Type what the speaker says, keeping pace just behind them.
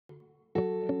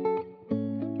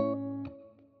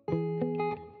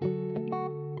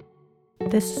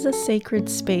This is a sacred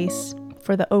space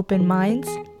for the open minds,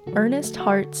 earnest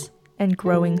hearts, and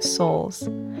growing souls.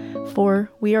 For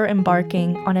we are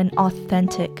embarking on an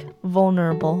authentic,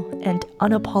 vulnerable, and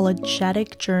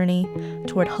unapologetic journey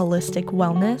toward holistic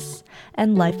wellness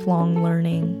and lifelong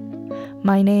learning.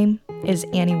 My name is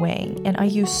Annie Wang, and I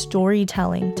use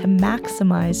storytelling to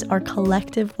maximize our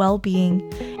collective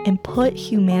well-being and put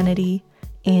humanity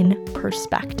in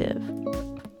perspective.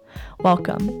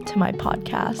 Welcome to my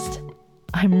podcast.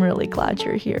 I'm really glad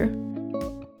you're here.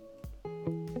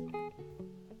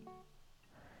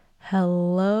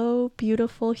 Hello,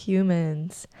 beautiful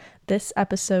humans. This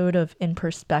episode of In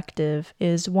Perspective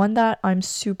is one that I'm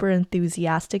super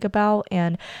enthusiastic about,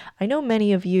 and I know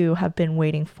many of you have been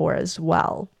waiting for as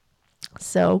well.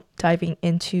 So, diving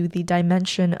into the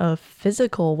dimension of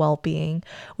physical well-being,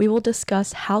 we will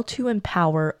discuss how to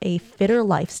empower a fitter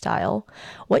lifestyle,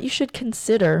 what you should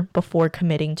consider before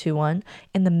committing to one,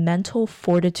 and the mental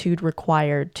fortitude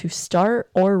required to start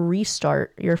or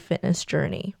restart your fitness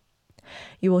journey.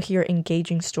 You will hear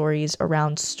engaging stories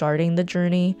around starting the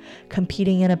journey,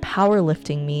 competing in a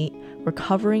powerlifting meet,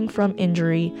 recovering from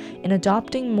injury, and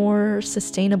adopting more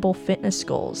sustainable fitness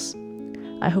goals.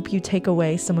 I hope you take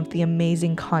away some of the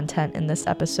amazing content in this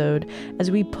episode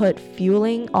as we put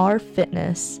fueling our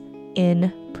fitness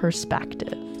in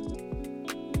perspective.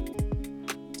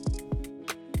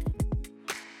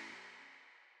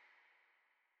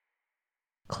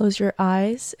 Close your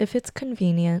eyes if it's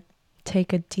convenient,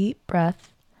 take a deep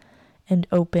breath, and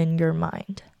open your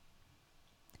mind.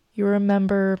 You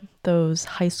remember those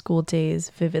high school days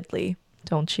vividly,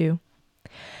 don't you?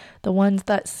 The ones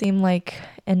that seem like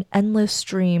an endless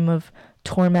stream of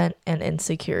torment and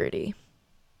insecurity.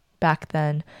 Back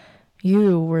then,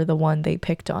 you were the one they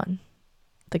picked on.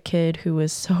 The kid who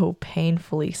was so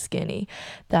painfully skinny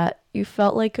that you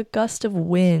felt like a gust of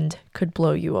wind could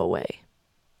blow you away.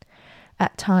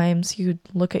 At times, you'd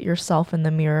look at yourself in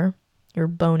the mirror, your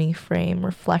bony frame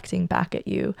reflecting back at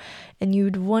you, and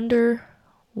you'd wonder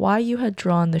why you had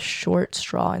drawn the short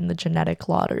straw in the genetic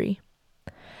lottery.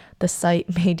 The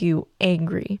sight made you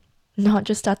angry, not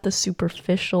just at the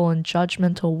superficial and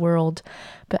judgmental world,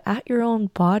 but at your own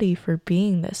body for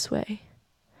being this way.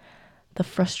 The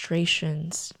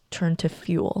frustrations turned to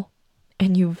fuel,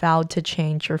 and you vowed to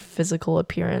change your physical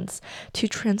appearance, to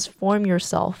transform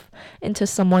yourself into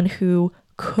someone who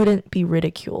couldn't be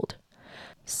ridiculed,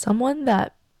 someone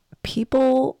that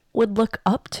people would look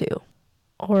up to,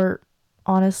 or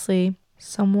honestly,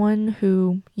 someone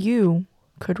who you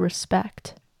could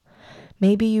respect.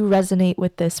 Maybe you resonate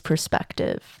with this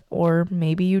perspective, or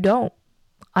maybe you don't.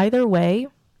 Either way,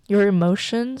 your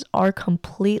emotions are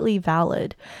completely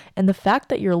valid, and the fact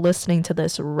that you're listening to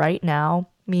this right now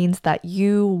means that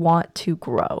you want to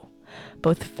grow,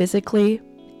 both physically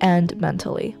and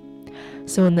mentally.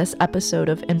 So in this episode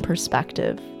of In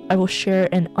Perspective, I will share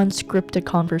an unscripted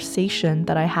conversation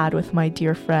that I had with my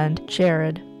dear friend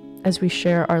Jared as we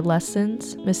share our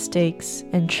lessons, mistakes,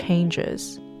 and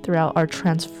changes throughout our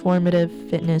transformative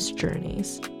fitness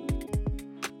journeys.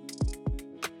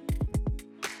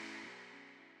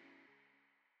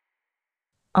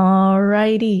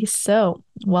 Alrighty, so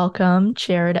welcome,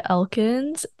 Jared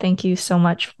Elkins. Thank you so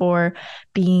much for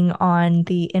being on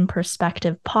the In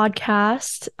Perspective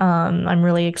podcast. I'm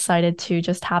really excited to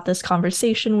just have this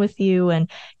conversation with you and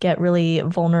get really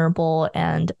vulnerable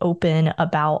and open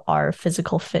about our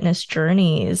physical fitness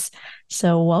journeys.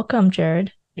 So welcome,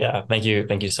 Jared. Yeah, thank you.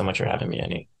 Thank you so much for having me,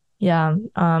 Annie. Yeah,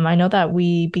 I know that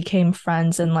we became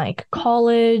friends in like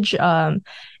college,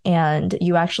 and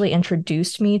you actually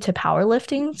introduced me to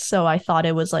powerlifting. So I thought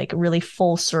it was like really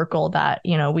full circle that,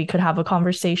 we could have a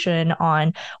conversation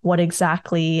on what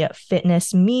exactly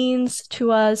fitness means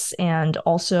to us, and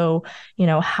also,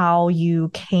 how you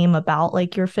came about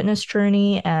like your fitness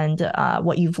journey and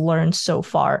what you've learned so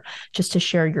far, just to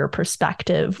share your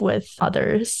perspective with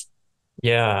others.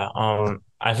 Yeah,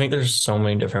 I think there's so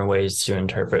many different ways to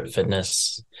interpret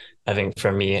fitness. I think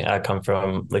for me, I come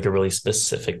from like a really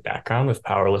specific background with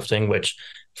powerlifting, which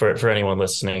for anyone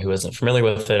listening who isn't familiar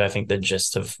with it, I think the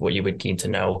gist of what you would need to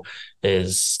know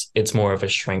is it's more of a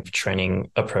strength training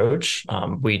approach.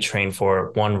 We train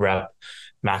for 1 rep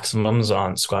maximums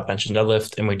on squat, bench, and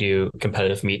deadlift, and we do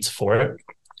competitive meets for it.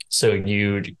 So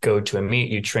you go to a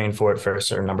meet, you train for it for a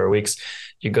certain number of weeks,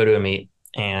 you go to a meet,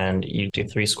 and you do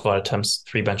 3 squat attempts,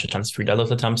 3 bench attempts, 3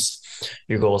 deadlift attempts.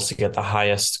 Your goal is to get the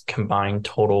highest combined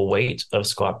total weight of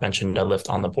squat, bench, and deadlift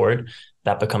on the board.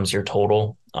 That becomes your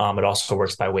total. It also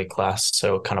works by weight class.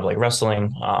 So kind of like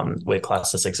wrestling, weight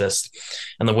classes exist.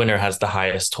 And the winner has the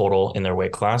highest total in their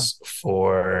weight class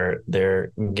for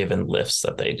their given lifts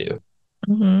that they do.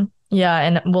 Mm-hmm. Yeah,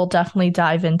 and we'll definitely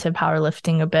dive into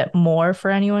powerlifting a bit more for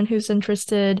anyone who's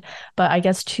interested. But I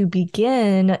guess to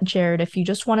begin, Jared, if you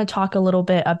just want to talk a little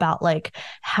bit about like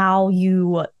how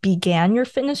you began your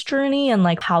fitness journey and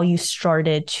like how you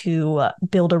started to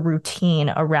build a routine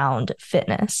around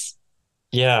fitness.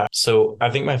 Yeah, so I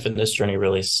think my fitness journey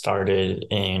really started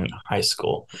in high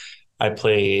school. I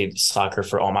played soccer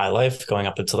for all my life going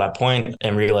up until that point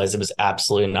and realized it was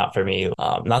absolutely not for me.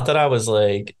 Not that I was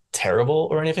like terrible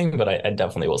or anything, but I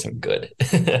definitely wasn't good.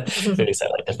 At least I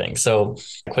like to think. So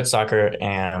I quit soccer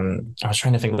and I was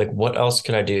trying to think like what else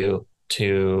could I do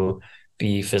to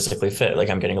be physically fit? Like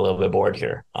I'm getting a little bit bored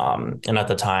here. And at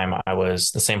the time I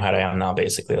was the same height I am now,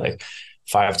 basically like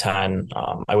 5'10".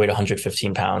 I weighed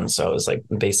 115 pounds, so I was like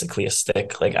basically a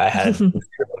stick. Like I had zero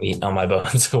meat on my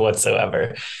bones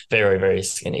whatsoever. Very, very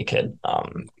skinny kid.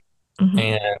 Mhm.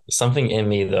 And something in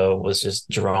me though was just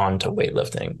drawn to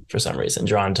weightlifting for some reason,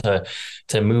 drawn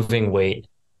to moving weight.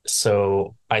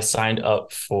 So I signed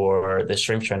up for the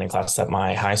strength training class that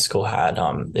my high school had.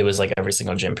 It was like every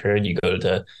single gym period you go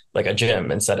to like a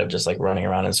gym instead of just like running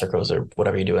around in circles or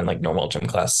whatever you do in like normal gym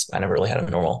class. I never really had a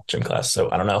normal gym class,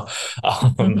 so I don't know.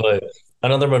 But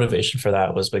another motivation for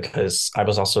that was because I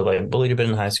was also like bullied a bit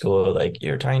in high school. Like,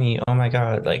 you're tiny. Oh my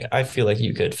God. Like, I feel like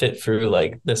you could fit through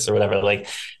like this or whatever. Like,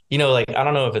 like I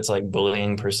don't know if it's like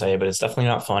bullying per se, but it's definitely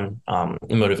not fun.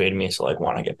 It motivated me to like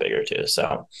want to get bigger too.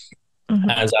 So Mhm.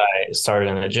 as I started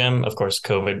in the gym, of course,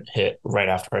 COVID hit right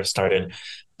after I started.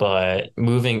 But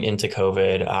moving into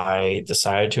COVID, I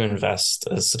decided to invest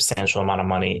a substantial amount of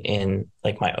money in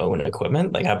like my own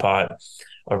equipment. Like I bought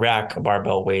a rack, a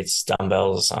barbell, weights,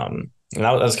 dumbbells. And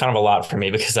that was kind of a lot for me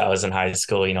because I was in high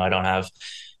school. I don't have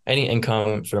any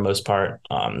income for the most part.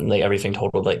 Like everything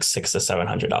totaled like $600 to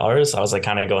 $700. I was like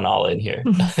kind of going all in here.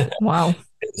 Wow.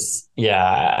 Yeah,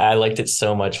 I liked it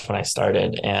so much when I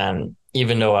started. And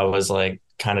even though I was like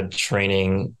kind of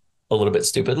training a little bit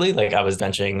stupidly, like I was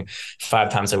benching 5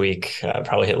 times a week,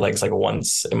 probably hit legs like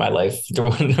once in my life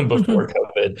before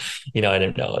COVID. I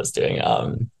didn't know what I was doing.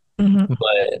 Mhm.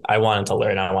 But I wanted to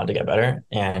learn, I wanted to get better.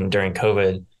 And during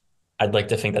COVID, I'd like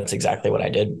to think that's exactly what I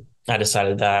did. I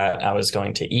decided that I was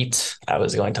going to eat, I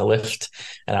was going to lift,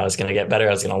 and I was going to get better.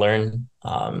 I was going to learn.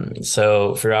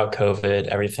 So throughout COVID,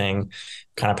 everything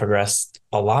kind of progressed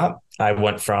a lot. I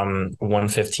went from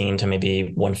 115 to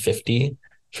maybe 150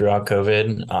 throughout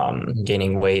COVID,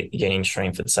 gaining weight, gaining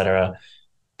strength, etc.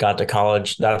 Got to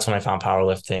college. That's when I found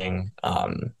powerlifting,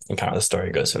 and kind of the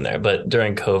story goes from there. But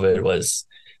during COVID was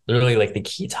literally like the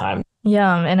key time.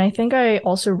 Yeah, and I think I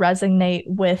also resonate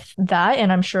with that.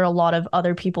 And I'm sure a lot of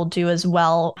other people do as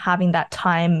well, having that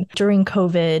time during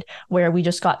COVID where we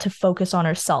just got to focus on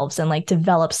ourselves and like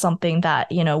develop something that,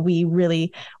 we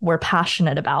really were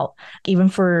passionate about. Even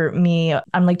for me,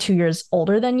 I'm like 2 years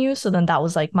older than you. So then that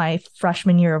was like my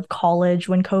freshman year of college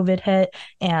when COVID hit.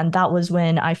 And that was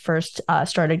when I first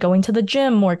started going to the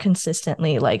gym more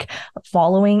consistently, like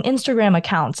following Instagram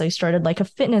accounts. I started like a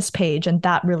fitness page, and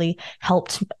that really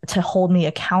helped to hold me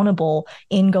accountable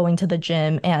in going to the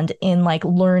gym and in like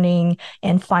learning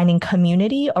and finding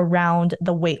community around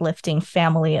the weightlifting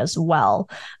family as well.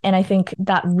 And I think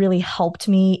that really helped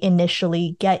me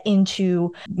initially get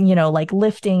into, like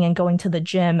lifting and going to the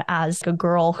gym as a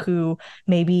girl who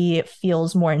maybe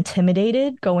feels more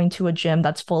intimidated going to a gym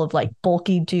that's full of like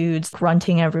bulky dudes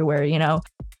grunting everywhere.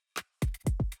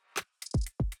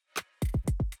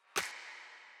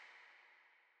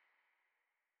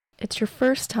 It's your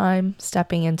first time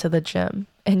stepping into the gym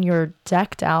and you're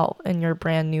decked out in your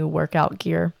brand new workout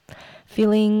gear,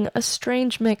 feeling a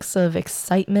strange mix of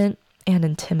excitement and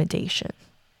intimidation.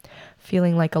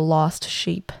 Feeling like a lost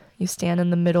sheep, you stand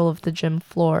in the middle of the gym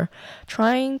floor,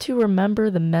 trying to remember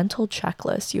the mental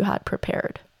checklist you had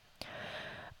prepared.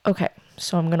 Okay,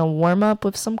 so I'm gonna warm up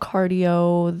with some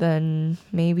cardio, then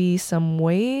maybe some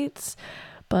weights,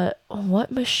 but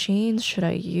what machines should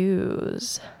I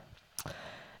use?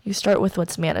 You start with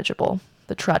what's manageable,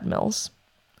 the treadmills.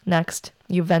 Next,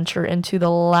 you venture into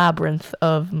the labyrinth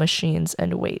of machines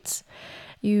and weights.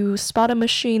 You spot a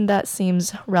machine that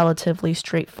seems relatively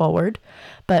straightforward,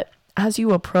 but as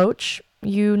you approach,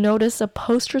 you notice a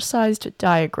poster sized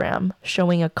diagram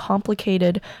showing a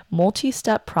complicated multi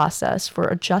step process for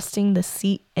adjusting the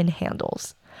seat and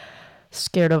handles.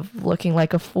 Scared of looking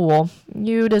like a fool,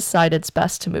 you decide it's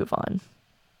best to move on.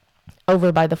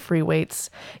 Over by the free weights,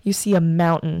 you see a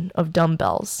mountain of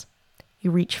dumbbells.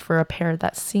 You reach for a pair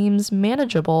that seems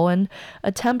manageable and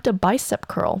attempt a bicep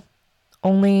curl,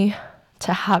 only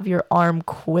to have your arm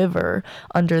quiver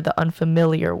under the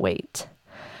unfamiliar weight.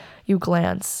 You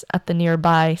glance at the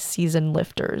nearby seasoned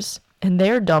lifters, and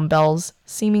their dumbbells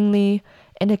seemingly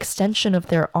an extension of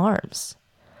their arms.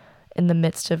 In the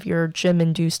midst of your gym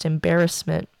induced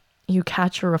embarrassment, you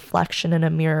catch a reflection in a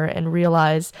mirror and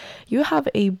realize you have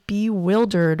a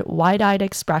bewildered, wide eyed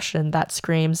expression that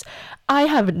screams, I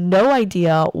have no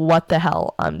idea what the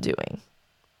hell I'm doing.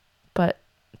 But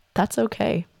that's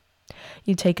okay.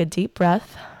 You take a deep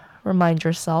breath, remind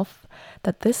yourself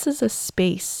that this is a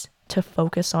space to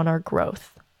focus on our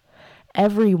growth.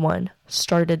 Everyone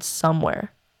started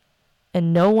somewhere,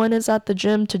 and no one is at the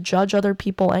gym to judge other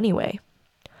people anyway.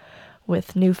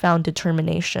 With newfound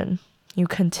determination, you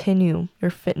continue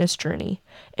your fitness journey,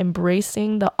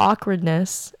 embracing the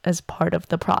awkwardness as part of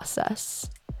the process.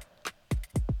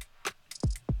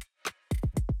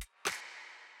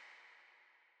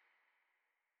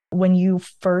 When you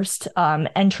first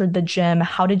entered the gym,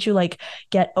 how did you like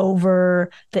get over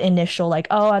the initial like,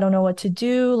 oh, I don't know what to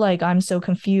do, like I'm so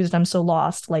confused, I'm so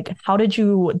lost? Like, how did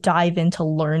you dive into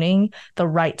learning the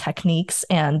right techniques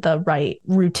and the right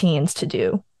routines to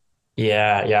do?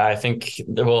 Yeah, I think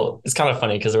well, it's kind of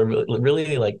funny because there were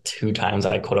really like two times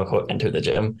I quote unquote entered the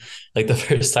gym. Like the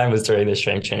first time was during the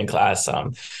strength training class.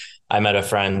 I met a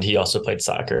friend, he also played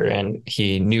soccer and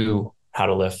he knew how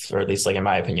to lift, or at least like in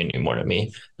my opinion, knew more than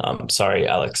me. Sorry,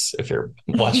 Alex, if you're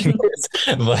watching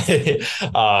this,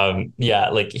 but yeah,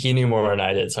 like he knew more than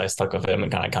I did, so I stuck with him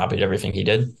and kind of copied everything he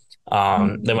did.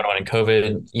 Then when I went in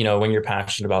COVID, when you're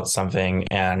passionate about something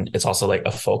and it's also like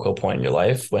a focal point in your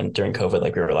life, when during COVID,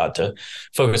 like we were allowed to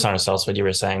focus on ourselves, what you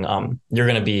were saying, you're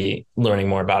going to be learning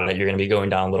more about it. You're going to be going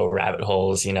down little rabbit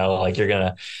holes, like you're going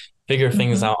to figure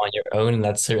things Mm-hmm. out on your own. And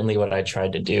that's certainly what I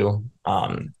tried to do.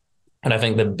 And I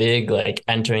think the big like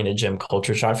entering the gym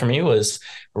culture shock for me was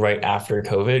right after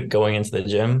COVID, going into the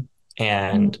gym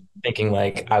and thinking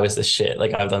like I was the shit.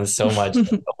 Like I've done so much.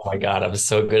 Oh my God, I'm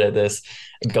so good at this.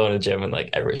 Going to the gym and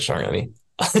like everyone's showing at me.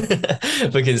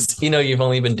 Because you've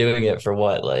only been doing it for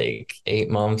what, like 8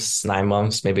 months, 9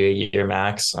 months, maybe a year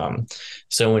max.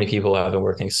 So many people have been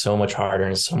working so much harder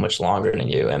and so much longer than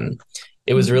you. And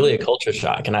it was really a culture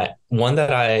shock. And one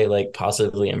that I like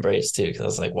positively embraced too, because I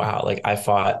was like, wow, like I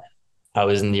thought I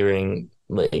was nearing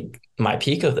like my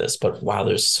peak of this, but wow,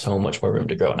 there's so much more room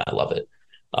to grow and I love it.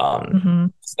 Mm-hmm.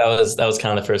 So that was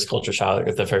kind of the first culture shock.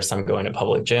 The first time going to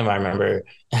public gym, I remember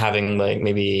having like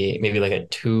maybe like a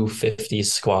 250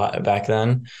 squat back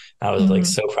then. I was like Mm-hmm.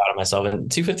 so proud of myself. And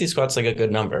 250 squats like a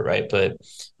good number, right? But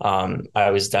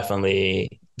I was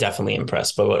definitely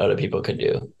impressed by what other people could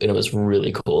do. And it was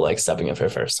really cool, like stepping in for the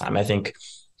first time. I think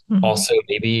Mm-hmm. also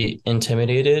maybe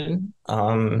intimidated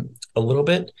a little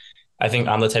bit. I think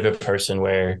I'm the type of person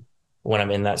where when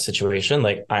I'm in that situation,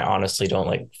 like I honestly don't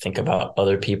like think about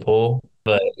other people,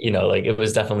 but like it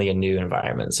was definitely a new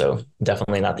environment. So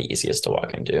definitely not the easiest to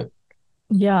walk into.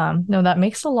 Yeah, no, that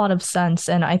makes a lot of sense.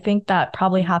 And I think that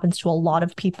probably happens to a lot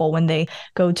of people when they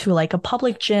go to like a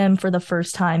public gym for the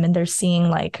first time and they're seeing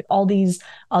like all these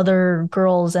other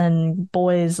girls and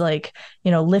boys like,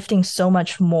 lifting so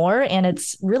much more. And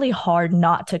it's really hard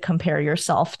not to compare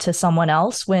yourself to someone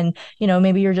else when,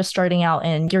 maybe you're just starting out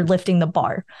and you're lifting the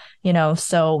bar.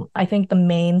 So I think the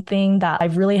main thing that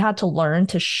I've really had to learn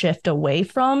to shift away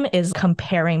from is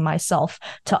comparing myself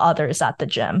to others at the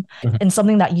gym. Mhm. And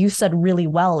something that you said really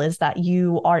well is that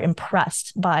you are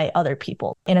impressed by other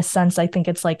people. In a sense, I think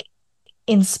it's like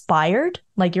inspired,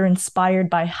 like you're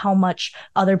inspired by how much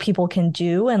other people can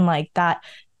do. And like that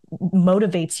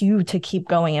motivates you to keep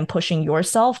going and pushing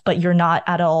yourself, but you're not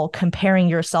at all comparing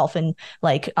yourself and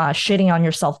like shitting on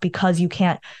yourself because you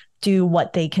can't do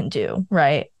what they can do.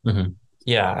 Right. Mhm.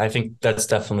 Yeah, I think that's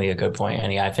definitely a good point,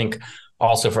 Annie. I think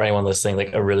also for anyone listening,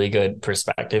 like a really good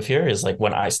perspective here is like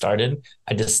when I started,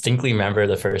 I distinctly remember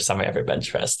the first time I ever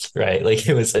bench pressed, right? Like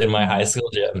it was in my high school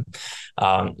gym.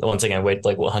 Once again, weighed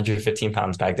like 115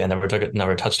 pounds back then,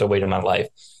 never touched a weight in my life.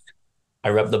 I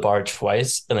repped the bar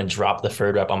twice and then dropped the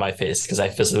third rep on my face because I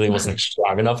physically wasn't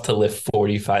strong enough to lift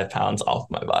 45 pounds off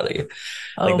my body. Like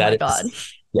Oh my that God.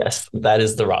 is, yes, that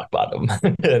is the rock bottom.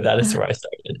 That is where I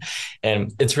started.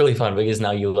 And it's really fun because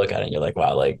now you look at it and you're like,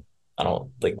 wow, like, I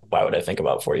don't like, why would I think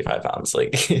about 45 pounds?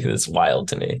 Like, it's wild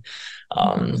to me.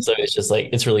 Mhm. So it's just like,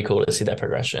 it's really cool to see that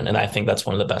progression. And I think that's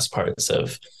one of the best parts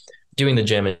of doing the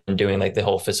gym and doing like the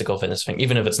whole physical fitness thing,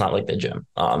 even if it's not like the gym,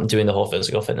 doing the whole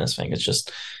physical fitness thing. It's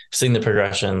just seeing the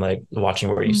progression, like watching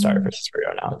where you start Mhm. versus where you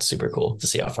are now. It's super cool to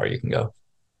see how far you can go.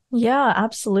 Yeah,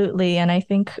 absolutely. And I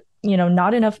think,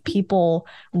 not enough people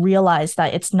realize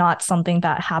that it's not something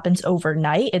that happens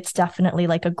overnight. It's definitely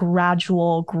like a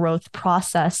gradual growth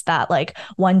process that like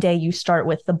one day you start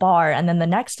with the bar and then the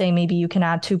next day maybe you can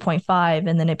add 2.5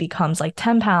 and then it becomes like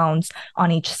 10 pounds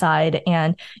on each side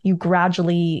and you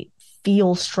gradually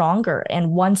feel stronger.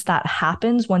 And once that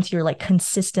happens, once you're like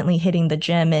consistently hitting the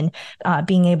gym and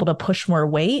being able to push more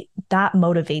weight, that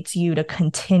motivates you to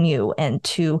continue and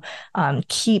to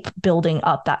keep building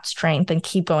up that strength and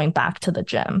keep going back to the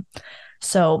gym.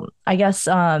 So I guess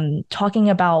talking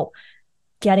about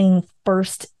getting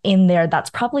first in there,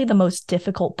 that's probably the most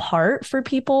difficult part for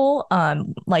people,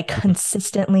 like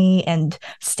consistently and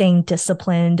staying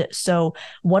disciplined. So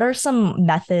what are some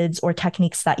methods or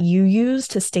techniques that you use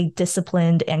to stay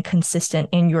disciplined and consistent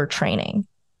in your training?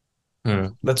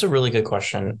 That's a really good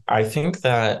question. I think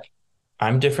that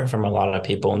I'm different from a lot of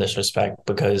people in this respect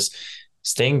because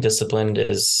staying disciplined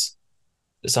is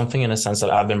something in a sense that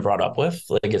I've been brought up with.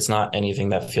 Like it's not anything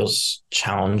that feels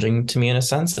challenging to me in a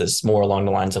sense. It's more along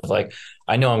the lines of like,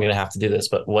 I know I'm going to have to do this,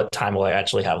 but what time will I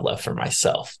actually have left for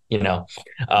myself?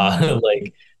 Mm-hmm.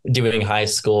 Like doing high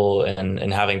school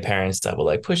and having parents that will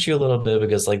like push you a little bit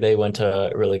because like they went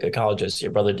to really good colleges,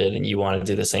 your brother did, and you want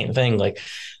to do the same thing. Like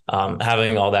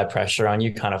having all that pressure on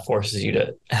you kind of forces you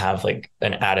to have like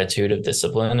an attitude of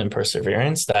discipline and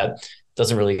perseverance that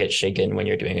doesn't really get shaken when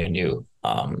you're doing a new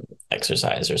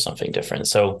exercise or something different.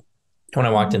 So when I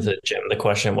walked into the gym, the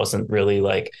question wasn't really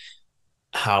like,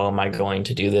 how am I going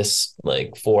to do this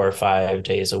like 4 or 5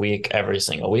 days a week, every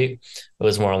single week? It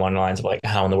was more along the lines of like,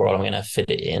 how in the world am I going to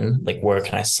fit it in? Like, where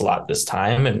can I slot this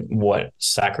time and what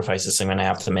sacrifices I'm going to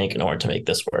have to make in order to make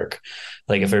this work?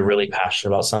 Like, if you're really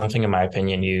passionate about something, in my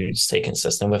opinion, you stay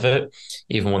consistent with it,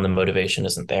 even when the motivation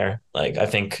isn't there. Like, I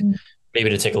think maybe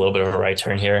to take a little bit of a right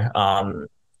turn here,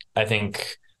 I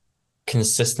think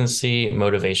consistency,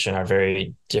 motivation are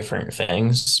very different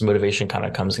things. Motivation kind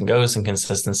of comes and goes, and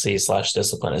consistency slash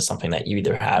discipline is something that you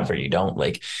either have or you don't.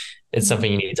 Like it's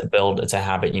something you need to build. It's a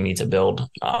habit you need to build.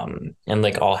 And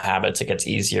like all habits, it gets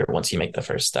easier once you make the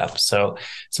first step. So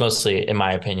it's mostly, in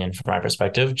my opinion, from my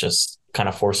perspective, just kind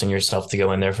of forcing yourself to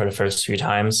go in there for the first few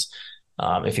times.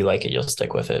 If you like it, you'll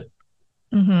stick with it.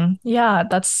 Yeah,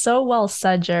 that's so well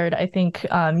said, Jared. I think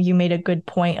you made a good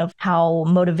point of how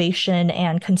motivation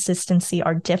and consistency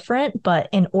are different, but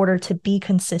in order to be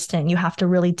consistent, you have to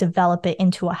really develop it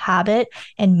into a habit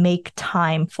and make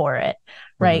time for it,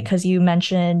 right? Mhm. Because you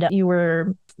mentioned you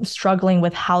were struggling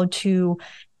with how to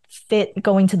fit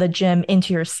going to the gym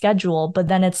into your schedule. But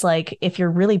then it's like if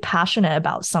you're really passionate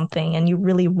about something and you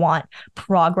really want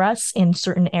progress in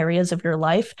certain areas of your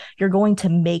life, you're going to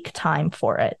make time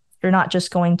for it. You're not just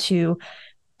going to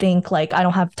think like, I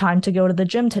don't have time to go to the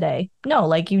gym today. No,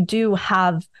 like you do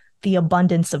have the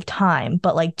abundance of time,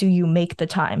 but like, do you make the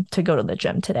time to go to the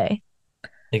gym today? So,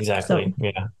 Exactly.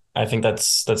 Yeah. I think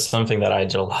that's something that I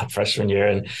did a lot freshman year.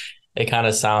 And it kind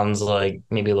of sounds like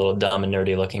maybe a little dumb and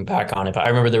nerdy looking back on it. But I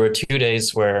remember there were 2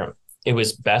 days where it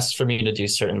was best for me to do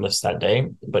certain lifts that day,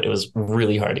 but it was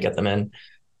really hard to get them in.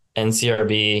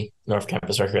 NCRB, North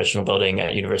Campus Recreational Building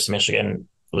at University of Michigan,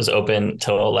 was open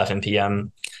till 11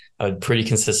 p.m. I would pretty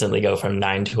consistently go from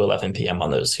 9 to 11 p.m.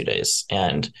 on those 2 days.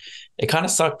 And it kind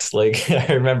of sucked. Like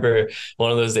I remember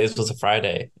one of those days was a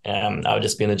Friday, and I would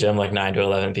just be in the gym like 9 to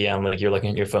 11 p.m. Like you're looking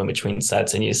at your phone between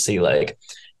sets and you see like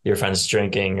your friends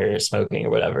drinking or smoking or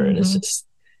whatever. And it's mhm. just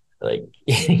like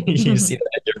you see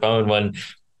that at your phone when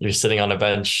you're sitting on a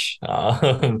bench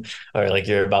or like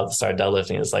you're about to start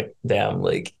deadlifting. It's like, damn,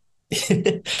 like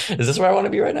is this where I want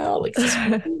to be right now? Like, is this where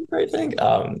I'm doing the right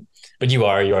thing? But you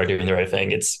are doing the right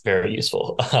thing. It's very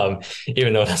useful.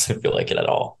 Even though it doesn't feel like it at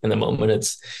all in the moment,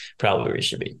 it's probably where you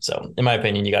should be. So in my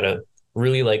opinion, you got to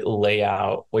really like lay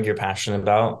out what you're passionate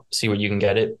about, see where you can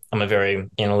get it. I'm a very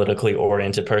analytically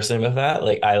oriented person with that.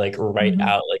 Like I like write Mhm.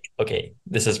 out like, okay,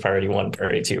 this is priority one,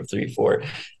 priority two, three, four.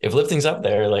 If lifting's up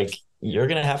there, like you're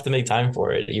gonna have to make time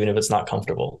for it, even if it's not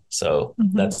comfortable. So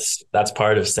Mhm. that's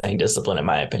part of staying disciplined, in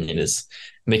my opinion, is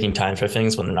making time for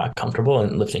things when they're not comfortable.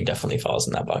 And lifting definitely falls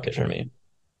in that bucket for me.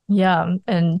 Yeah.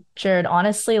 And Jared,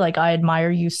 honestly, like I admire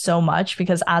you so much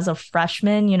because as a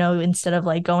freshman, instead of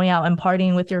like going out and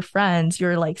partying with your friends,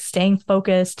 you're like staying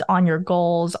focused on your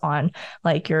goals, on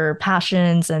like your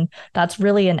passions. And that's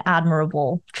really an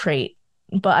admirable trait.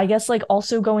 But I guess like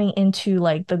also going into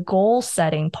like the goal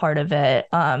setting part of it,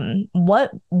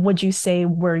 what would you say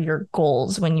were your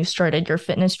goals when you started your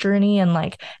fitness journey? And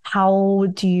like, how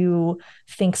do you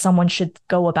think someone should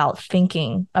go about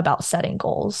thinking about setting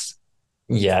goals?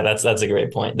 Yeah, that's a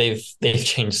great point. They've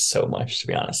changed so much, to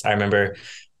be honest. I remember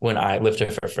when I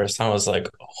lifted for the first time, I was like,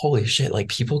 holy shit, like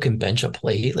people can bench a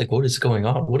plate. Like, what is going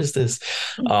on? What is this?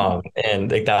 And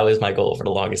like that was my goal for the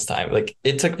longest time. Like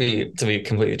it took me, to be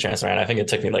completely transparent, I think it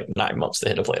took me like 9 months to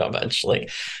hit a plate on bench. Like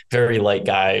very light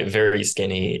guy, very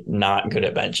skinny, not good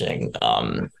at benching.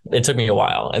 It took me a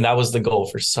while. And that was the goal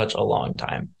for such a long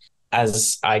time.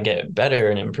 As I get better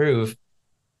and improve,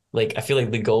 like I feel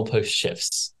like the goalpost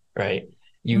shifts, right?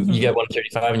 You Hmm. get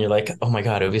 135 and you're like, oh my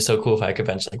God, it would be so cool if I could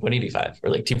bench like 185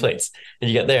 or like two plates. And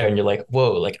you get there and you're like,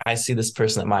 whoa, like I see this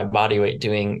person at my body weight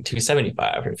doing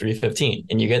 275 or 315.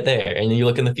 And you get there and you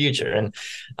look in the future. And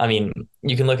I mean,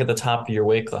 you can look at the top of your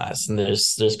weight class and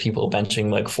there's people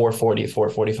benching like 440,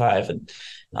 445.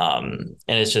 And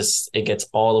it's just it gets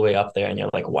all the way up there and you're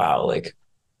like, wow, like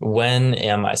when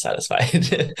am I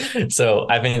satisfied? So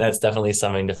I think that's definitely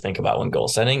something to think about when goal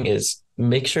setting is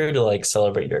make sure to like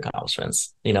celebrate your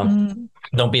accomplishments. Mm.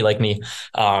 Don't be like me.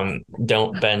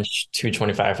 Don't bench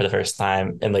 225 for the first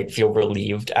time and like feel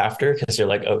relieved after because you're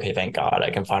like, okay, thank God I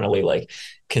can finally like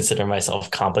consider myself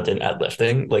competent at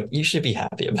lifting. Like you should be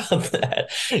happy about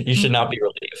that. You should not Mm. be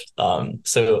relieved.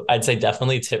 So I'd say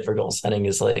definitely tip for goal setting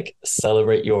is like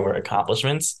celebrate your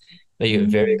accomplishments. Make it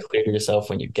very Mm. clear to yourself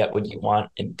when you get what you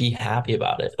want and be happy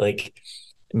about it. Like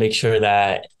make sure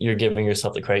that you're giving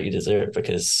yourself the credit you deserve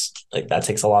because like that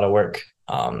takes a lot of work.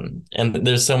 And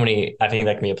there's so many, I think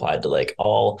that can be applied to like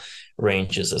all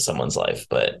ranges of someone's life.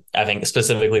 But I think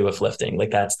specifically with lifting,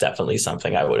 like that's definitely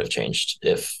something I would have changed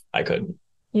if I could.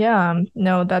 Yeah,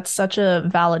 no, that's such a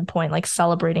valid point, like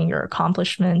celebrating your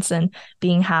accomplishments and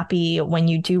being happy when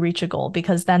you do reach a goal,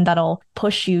 because then that'll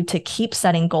push you to keep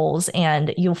setting goals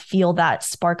and you'll feel that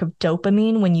spark of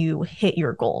dopamine when you hit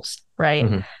your goals, right?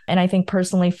 Mhm. And I think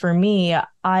personally for me,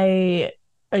 I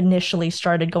initially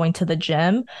started going to the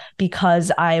gym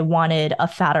because I wanted a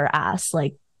fatter ass.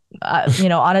 Like,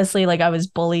 honestly, like I was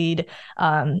bullied.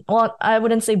 Well, I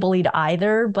wouldn't say bullied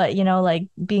either, but like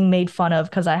being made fun of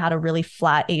because I had a really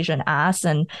flat Asian ass.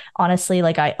 And honestly,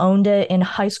 like I owned it in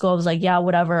high school. I was like, yeah,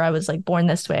 whatever. I was like born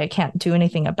this way. I can't do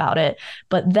anything about it.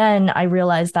 But then I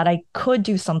realized that I could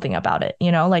do something about it,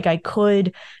 like I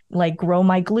could like grow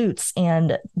my glutes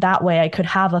and that way I could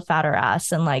have a fatter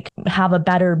ass and like have a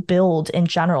better build in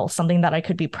general, something that I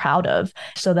could be proud of.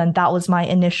 So then that was my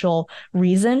initial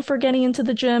reason for getting into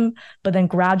the gym. But then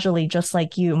gradually, just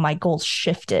like you, my goals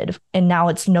shifted. And now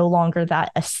it's no longer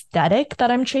that aesthetic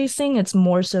that I'm chasing. It's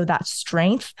more so that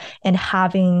strength and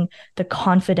having the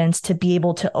confidence to be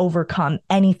able to overcome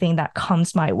anything that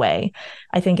comes my way.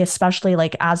 I think especially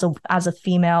like as a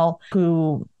female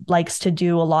who likes to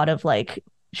do a lot of like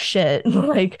shit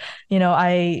like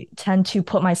I tend to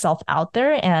put myself out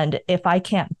there, and if I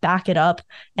can't back it up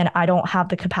and I don't have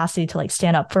the capacity to like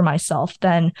stand up for myself,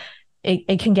 then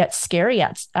it can get scary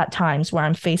at times where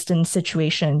I'm faced in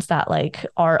situations that like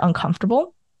are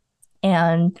uncomfortable.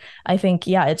 And I think,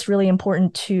 yeah, it's really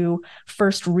important to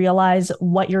first realize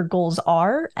what your goals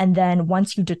are. And then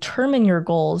once you determine your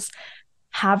goals,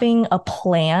 having a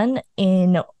plan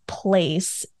in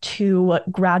place to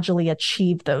gradually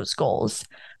achieve those goals.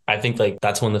 I think like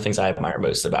that's one of the things I admire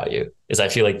most about you is I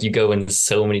feel like you go in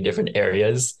so many different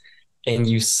areas and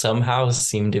you somehow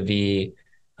seem to be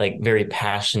like very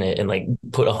passionate and like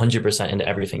put 100% into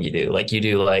everything you do. Like you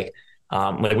do like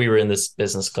we were in this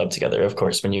business club together, of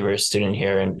course, when you were a student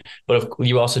here, and but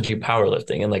you also do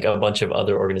powerlifting and like a bunch of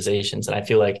other organizations. And I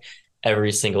feel like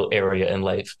every single area in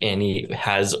life Annie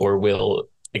has or will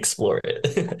explore it.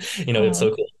 It's Oh,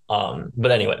 so cool.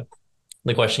 But anyway,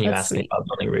 the question you that's asked me sweet. about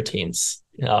building routines.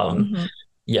 Hmm.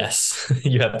 Yes,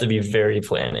 you have to be very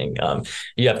planning.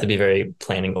 You have to be very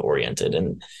planning oriented,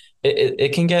 and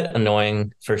it can get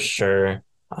annoying for sure.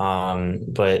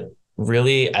 But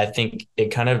really, I think it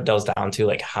kind of delves down to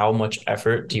like how much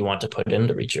effort do you want to put in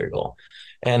to reach your goal?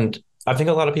 And I think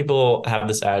a lot of people have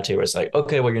this attitude where it's like,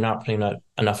 okay, well, you're not putting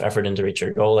enough effort in to reach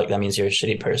your goal. Like that means you're a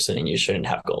shitty person and you shouldn't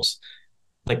have goals.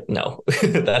 Like, no,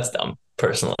 that's dumb,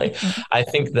 personally. Hmm. I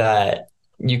think that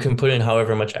you can put in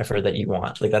however much effort that you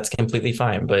want. Like, that's completely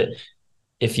fine. But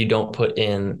if you don't put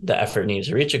in the effort needed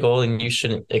to reach a goal, then you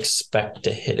shouldn't expect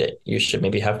to hit it. You should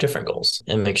maybe have different goals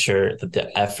and make sure that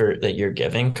the effort that you're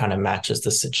giving kind of matches the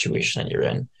situation that you're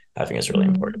in. I think is really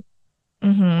important.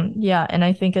 Yeah. And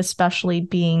I think especially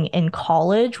being in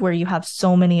college where you have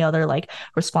so many other like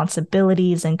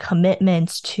responsibilities and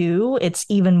commitments too, it's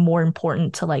even more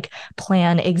important to like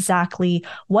plan exactly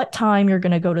what time you're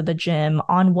going to go to the gym,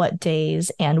 on what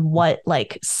days, and what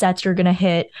like sets you're going to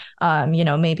hit,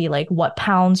 maybe like what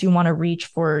pounds you want to reach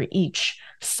for each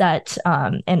set,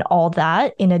 and all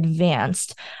that in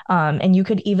advance. And you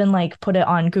could even like put it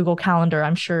on Google Calendar.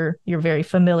 I'm sure you're very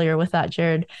familiar with that,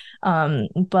 Jared.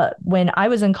 But when I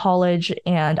was in college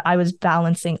and I was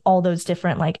balancing all those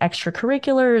different like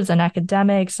extracurriculars and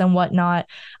academics and whatnot,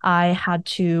 I had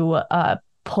to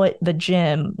put the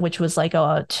gym, which was like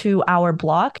a 2 hour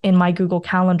block, in my Google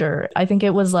Calendar. I think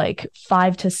it was like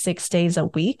 5 to 6 days a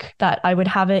week that I would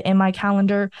have it in my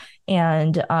calendar.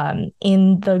 And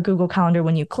in the Google Calendar,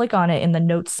 when you click on it in the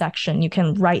notes section, you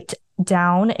can write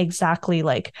down exactly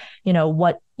like,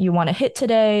 what you want to hit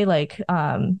today, like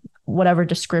whatever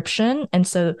description. And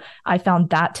so I found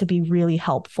that to be really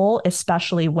helpful,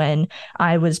 especially when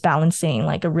I was balancing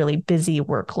like a really busy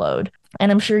workload.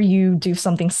 And I'm sure you do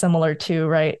something similar too,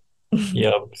 right?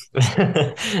 Yep.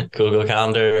 Google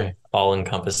Calendar, all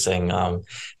encompassing.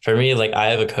 For me, like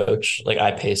I have a coach, like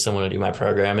I pay someone to do my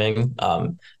programming.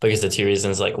 Because the two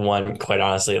reasons, like one, quite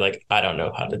honestly, like I don't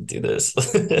know how to do this.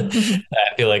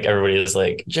 I feel like everybody is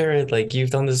like, Jared, like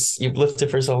you've done this, you've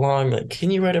lifted for so long. Like, can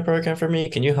you write a program for me?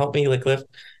 Can you help me like lift?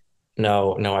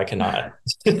 No, no, I cannot.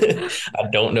 I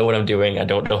don't know what I'm doing. I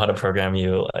don't know how to program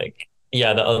you. Like,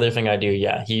 yeah, the other thing I do,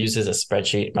 yeah, he uses a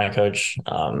spreadsheet, my coach.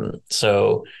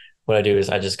 So what I do is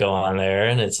I just go on there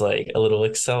and it's like a little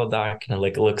Excel doc and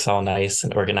it looks all nice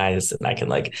and organized and I can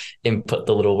like input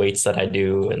the little weights that I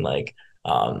do and like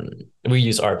um we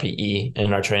use RPE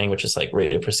in our training, which is like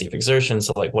rated perceived exertion.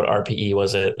 So like what RPE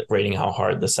was it, rating how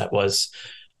hard the set was,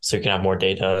 so you can have more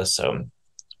data. So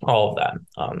all of that.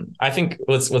 I think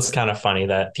what's kind of funny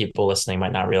that people listening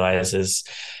might not realize is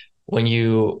when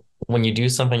you do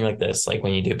something like this, like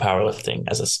when you do powerlifting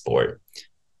as a sport,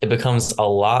 it becomes a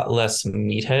lot less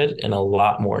meathead and a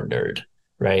lot more nerd,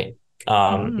 right?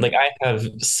 Like Mm. I have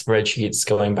spreadsheets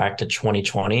going back to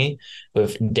 2020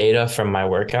 with data from my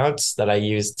workouts that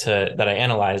I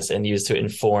analyze and use to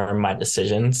inform my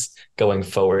decisions going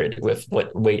forward with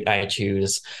what weight I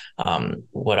choose,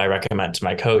 what I recommend to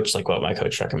my coach, like what my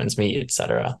coach recommends me,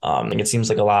 etc. And it seems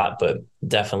like a lot, but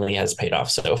definitely has paid off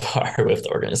so far with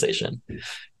the organization.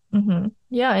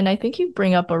 Yeah, and I think you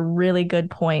bring up a really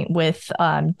good point with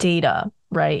data,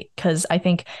 right? Because I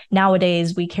think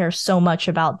nowadays we care so much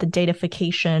about the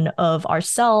datafication of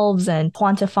ourselves and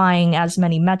quantifying as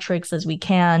many metrics as we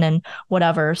can and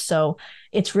whatever. So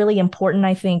it's really important,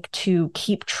 I think, to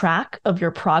keep track of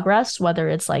your progress, whether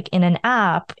it's like in an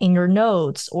app, in your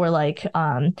notes, or like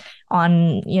on,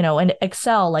 an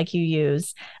Excel like you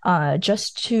use,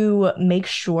 just to make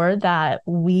sure that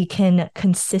we can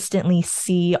consistently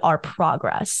see our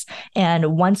progress.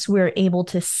 And once we're able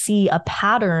to see a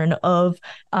pattern of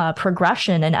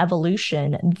progression and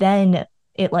evolution, then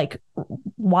it like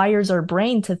wires our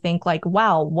brain to think like,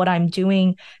 wow, what I'm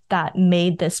doing that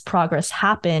made this progress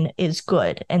happen is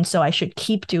good, and so I should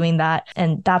keep doing that.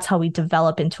 And that's how we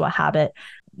develop into a habit.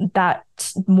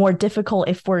 That's more difficult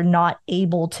if we're not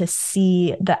able to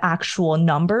see the actual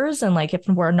numbers, and like if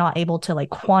we're not able to like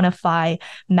quantify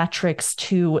metrics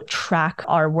to track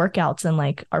our workouts and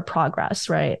like our progress,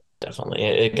 right? Definitely.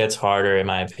 It gets harder, in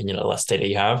my opinion, the less data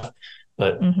you have.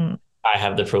 But Mm-hmm. I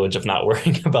have the privilege of not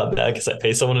worrying about that because I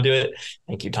pay someone to do it.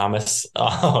 Thank you, Thomas,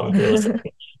 if you're listening.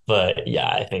 But yeah,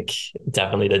 I think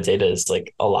definitely the data is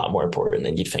like a lot more important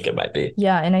than you'd think it might be.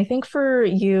 Yeah, and I think for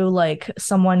you, like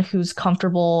someone who's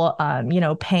comfortable,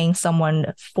 paying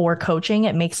someone for coaching,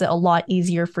 it makes it a lot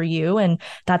easier for you. And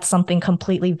that's something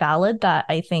completely valid that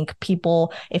I think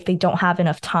people, if they don't have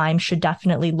enough time, should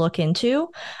definitely look into.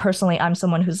 Personally, I'm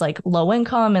someone who's like low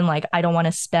income and like I don't want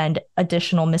to spend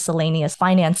additional miscellaneous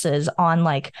finances on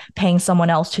like paying someone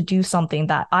else to do something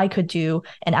that I could do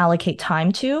and allocate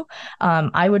time to.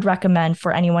 I would recommend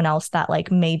for anyone else that like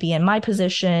may be in my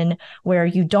position where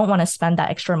you don't want to spend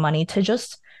that extra money to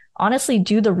just honestly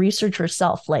do the research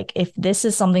yourself. Like if this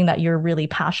is something that you're really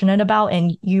passionate about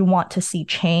and you want to see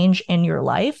change in your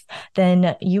life,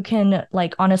 then you can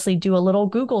like honestly do a little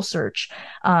Google search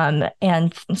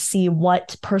and see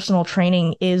what personal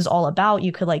training is all about.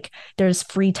 You could like, there's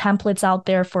free templates out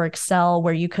there for Excel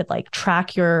where you could like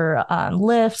track your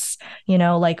lifts,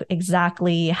 like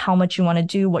exactly how much you want to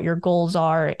do, what your goals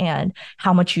are, and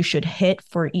how much you should hit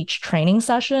for each training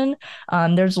session.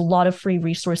 There's a lot of free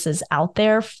resources out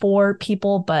there for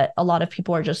people, but a lot of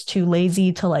people are just too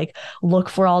lazy to like look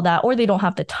for all that, or they don't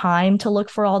have the time to look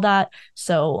for all that.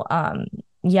 So,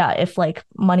 yeah, if like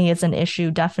money is an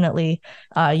issue, definitely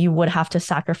you would have to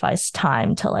sacrifice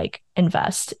time to like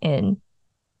invest in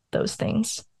those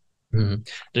things. Mhm.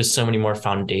 There's so many more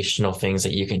foundational things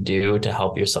that you can do to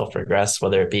help yourself progress,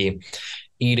 whether it be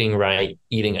eating right,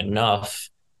 eating enough,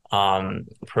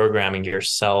 programming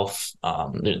yourself.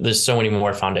 There's so many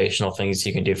more foundational things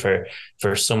you can do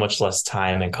for so much less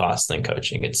time and cost than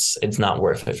coaching. It's not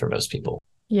worth it for most people.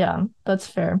 Yeah, that's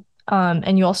fair.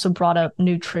 And you also brought up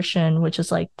nutrition, which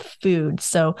is like food.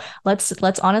 So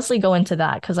let's honestly go into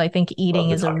that because I think eating Love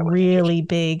to is a talk about nutrition. really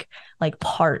big like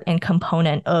part and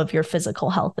component of your physical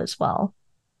health as well.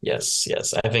 Yes,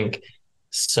 yes. I think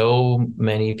so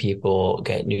many people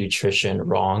get nutrition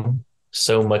wrong.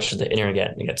 So much of the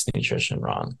internet gets nutrition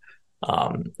wrong.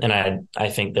 And I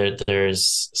think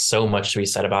there's so much to be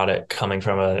said about it coming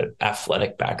from a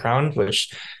athletic background,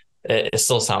 which it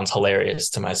still sounds hilarious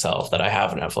to myself that I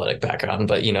have an athletic background,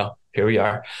 but here we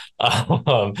are.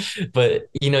 Um, but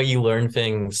you learn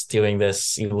things doing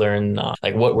this. You learn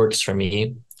like what works for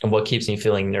me and what keeps me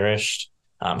feeling nourished,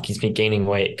 keeps me gaining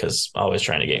weight because always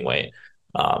trying to gain weight,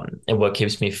 and what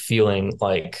keeps me feeling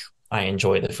like I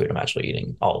enjoy the food I'm actually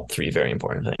eating. All three very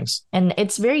important things. And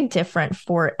it's very different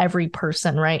for every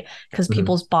person, right? Because Mhm.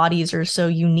 people's bodies are so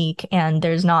unique and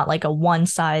there's not like a one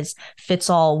size fits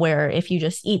all where if you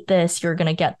just eat this, you're going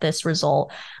to get this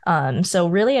result. So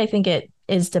really, I think it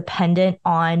is dependent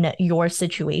on your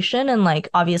situation. And like,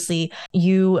 obviously,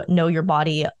 you know your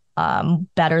body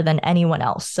better than anyone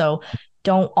else. So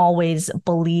don't always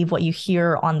believe what you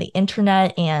hear on the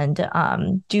internet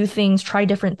and do things, try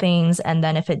different things. And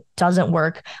then if it doesn't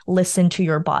work, listen to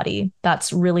your body.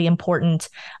 That's really important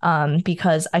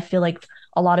because I feel like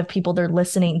a lot of people they're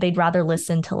listening, they'd rather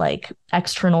listen to like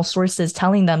external sources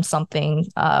telling them something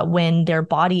when their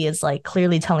body is like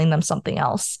clearly telling them something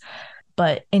else.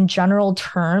 But in general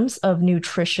terms of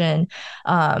nutrition,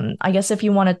 I guess if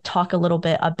you want to talk a little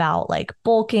bit about like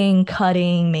bulking,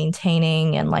 cutting,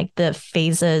 maintaining, and like the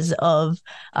phases of,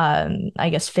 I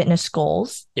guess, fitness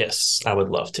goals. Yes, I would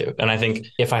love to. And I think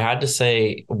if I had to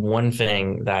say one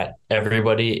thing that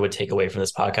everybody would take away from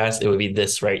this podcast, it would be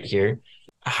this right here: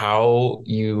 how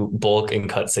you bulk and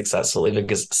cut successfully,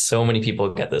 because so many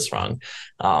people get this wrong.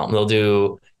 They'll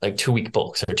do like 2 week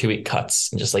bulks or 2 week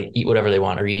cuts and just like eat whatever they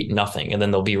want or eat nothing. And then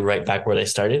they'll be right back where they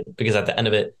started because at the end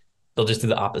of it, they'll just do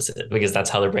the opposite because that's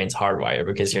how their brain's hardwired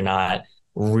because you're not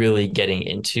really getting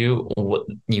into what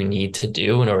you need to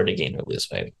do in order to gain or lose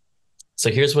weight.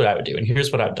 So here's what I would do, and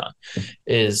here's what I've done: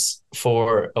 is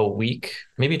for a week,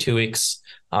 maybe 2 weeks,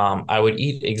 I would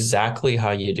eat exactly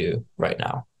how you do right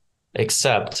now,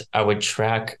 except I would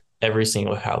track every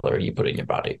single calorie you put in your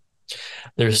body.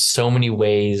 There's so many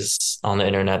ways on the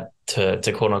internet to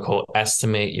quote unquote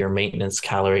estimate your maintenance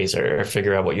calories or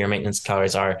figure out what your maintenance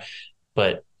calories are,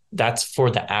 but that's for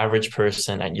the average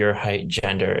person at your height,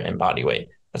 gender, and body weight.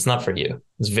 That's not for you.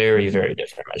 It's very, Mhm. very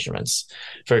different measurements.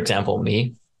 For example,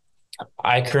 me,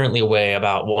 I currently weigh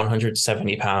about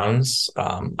 170 pounds.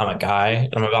 I'm a guy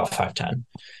and I'm about 5'10".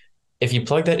 If you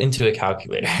plug that into a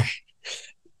calculator,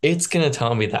 it's going to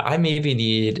tell me that I maybe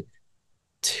need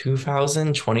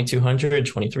 2,000, 2,200,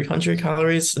 2,300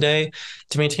 calories a day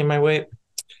to maintain my weight.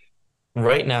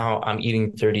 Right now, I'm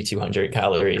eating 3,200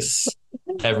 calories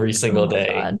every Oh single my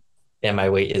day, God. and my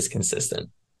weight is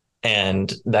consistent.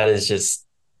 And that is just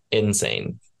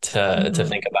insane to Mhm.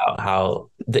 think about how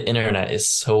the internet is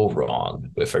so wrong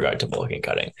with regard to bulk and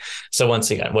cutting. So once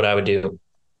again, what I would do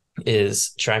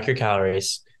is track your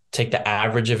calories, take the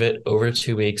average of it over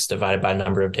 2 weeks divided by the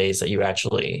number of days that you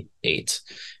actually ate.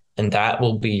 And that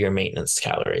will be your maintenance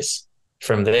calories.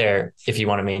 From there, if you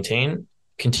want to maintain,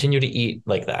 continue to eat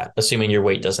like that, assuming your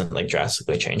weight doesn't like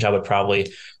drastically change. I would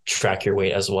probably track your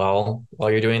weight as well while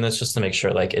you're doing this just to make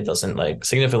sure like it doesn't like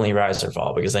significantly rise or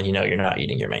fall, because then you're not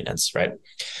eating your maintenance, right?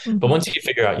 But Mhm. once you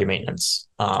figure out your maintenance,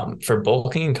 for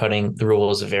bulking and cutting, the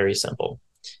rule is very simple: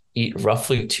 eat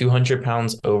roughly 200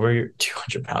 pounds over your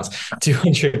 200 pounds,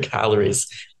 200 calories.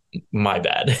 My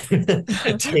bad.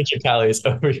 200 calories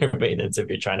over your maintenance if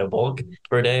you're trying to bulk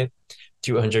per day,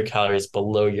 200 calories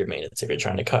below your maintenance if you're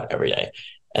trying to cut every day.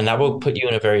 And that will put you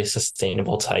in a very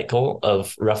sustainable cycle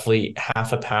of roughly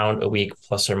half a pound a week,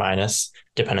 plus or minus,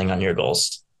 depending on your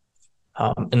goals.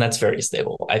 And that's very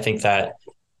stable. I think that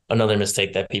another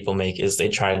mistake that people make is they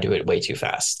try to do it way too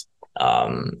fast.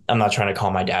 I'm not trying to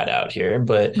call my dad out here,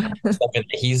 but something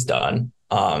that he's done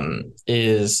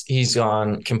is he's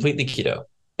gone completely keto.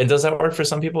 And does that work for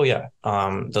some people? Yeah.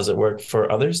 Does it work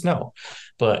for others? No.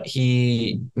 But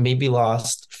he maybe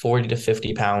lost 40 to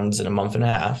 50 pounds in a month and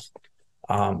a half.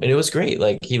 And it was great.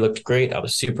 Like he looked great. I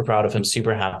was super proud of him,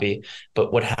 super happy.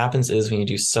 But what happens is when you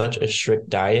do such a strict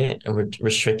diet and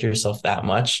restrict yourself that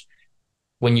much,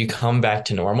 when you come back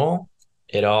to normal,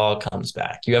 it all comes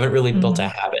back. You haven't really built a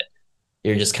Mhm. habit.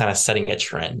 You're just kind of setting a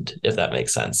trend, if that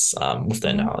makes sense, with the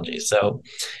analogy. Mhm. So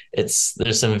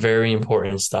there's some very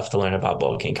important stuff to learn about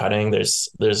bulking cutting. There's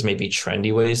maybe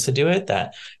trendy ways to do it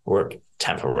that work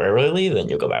temporarily, then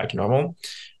you'll go back to normal.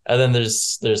 And then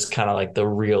there's kind of like the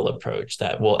real approach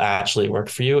that will actually work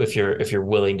for you if you're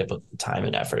willing to put the time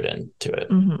and effort into it.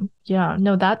 Yeah,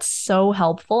 no, that's so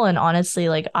helpful. And honestly,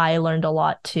 like I learned a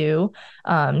lot too,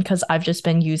 because I've just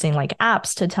been using like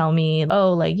apps to tell me,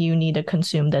 oh, like you need to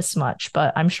consume this much,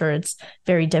 but I'm sure it's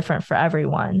very different for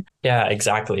everyone. Yeah,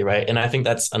 exactly. Right. And I think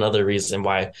that's another reason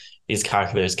why these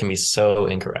calculators can be so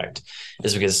incorrect,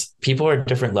 is because people are at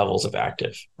different levels of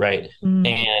active. Right. Mm.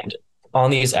 And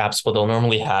on these apps, what they'll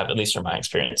normally have, at least from my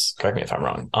experience, correct me if I'm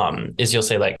wrong, is you'll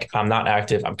say like, I'm not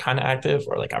active, I'm kind of active,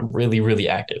 or like, I'm really, really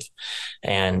active.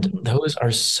 And Mhm. those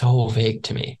are so vague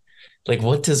to me. Like,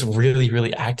 what does really,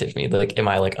 really active mean? Like, am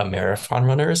I like a marathon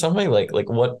runner or something? Like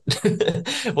what,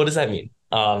 what does that mean?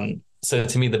 So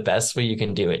to me, the best way you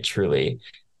can do it truly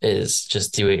is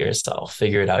just do it yourself,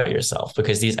 figure it out yourself,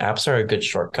 because these apps are a good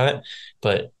shortcut,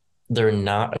 but they're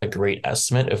not a great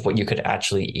estimate of what you could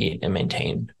actually eat and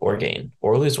maintain or gain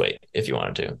or lose weight if you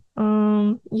wanted to.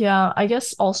 Yeah, I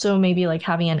guess also maybe like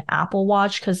having an Apple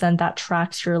Watch because then that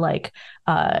tracks your like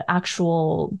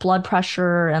actual blood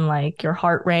pressure and like your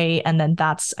heart rate, and then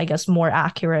that's I guess more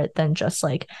accurate than just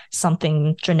like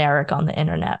something generic on the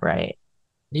internet, right?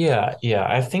 Yeah, yeah.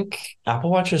 I think Apple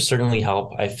Watches certainly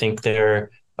help. I think they're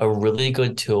a really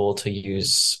good tool to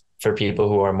use for people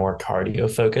who are more cardio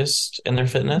focused in their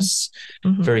fitness.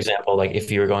 Mm-hmm. For example, like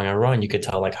if you were going on a run, you could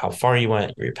tell like how far you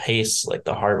went, your pace, like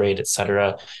the heart rate,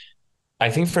 etc. I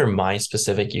think for my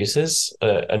specific uses,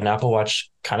 an Apple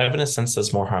Watch kind of in a sense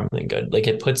does more harm than good. Like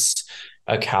it puts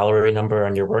a calorie number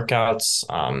on your workouts.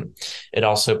 It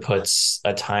also puts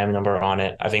a time number on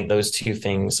it. I think those two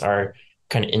things are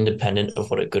kind of independent of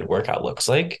what a good workout looks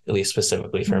like, at least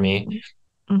specifically for me.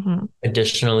 Mm-hmm.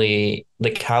 Additionally,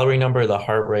 the calorie number, the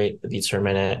heart rate, the beats per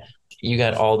minute, you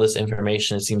got all this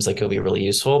information. It seems like it'll be really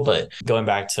useful. But going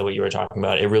back to what you were talking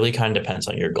about, it really kind of depends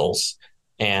on your goals.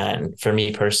 And for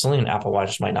me personally, an Apple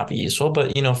Watch might not be useful,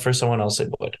 but for someone else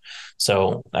it would.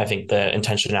 So I think the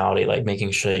intentionality, like making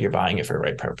sure that you're buying it for the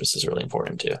right purpose, is really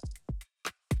important too.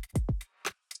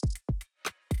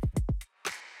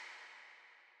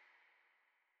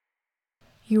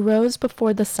 You rose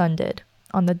before the sun did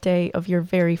on the day of your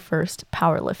very first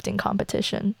powerlifting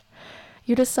competition.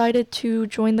 You decided to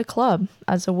join the club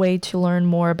as a way to learn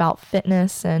more about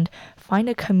fitness and find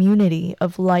a community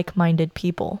of like minded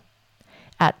people.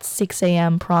 At 6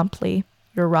 a.m. promptly,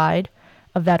 your ride,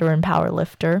 a veteran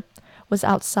powerlifter, was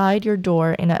outside your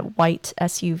door in a white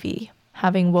SUV.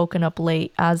 Having woken up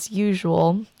late as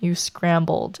usual, you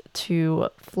scrambled to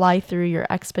fly through your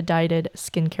expedited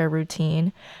skincare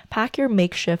routine, pack your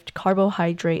makeshift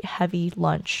carbohydrate heavy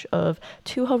lunch of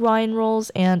 2 Hawaiian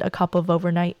rolls and a cup of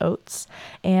overnight oats,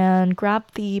 and grab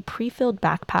the pre filled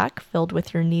backpack filled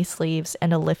with your knee sleeves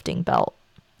and a lifting belt.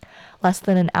 Less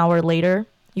than an hour later,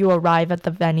 you arrive at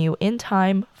the venue in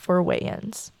time for weigh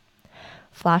ins.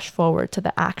 Flash forward to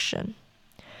the action.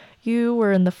 You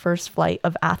were in the first flight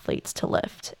of athletes to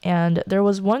lift, and there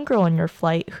was one girl in your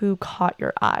flight who caught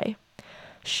your eye.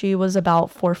 She was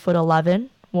about 4'11",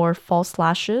 wore false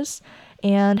lashes,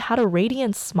 and had a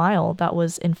radiant smile that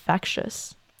was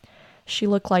infectious. She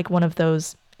looked like one of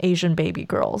those Asian baby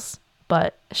girls,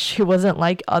 but she wasn't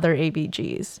like other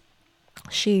ABGs.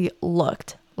 She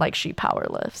looked like she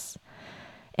powerlifts.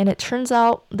 And it turns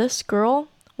out this girl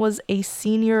was a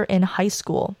senior in high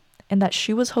school and that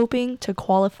she was hoping to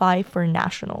qualify for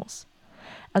nationals.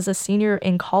 As a senior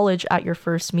in college at your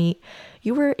first meet,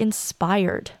 you were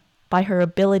inspired by her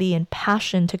ability and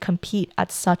passion to compete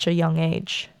at such a young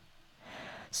age.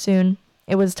 Soon,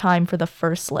 it was time for the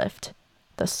first lift,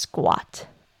 the squat.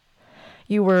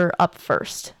 You were up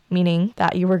first, meaning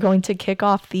that you were going to kick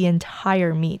off the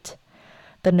entire meet.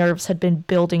 The nerves had been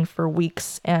building for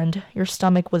weeks, and your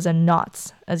stomach was in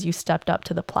knots as you stepped up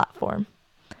to the platform.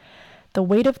 The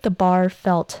weight of the bar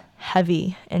felt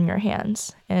heavy in your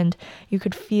hands, and you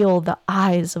could feel the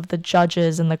eyes of the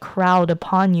judges and the crowd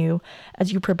upon you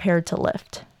as you prepared to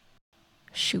lift.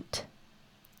 Shoot.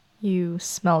 You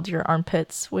smelled your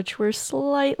armpits, which were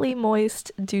slightly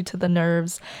moist due to the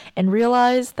nerves, and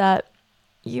realized that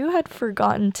you had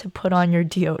forgotten to put on your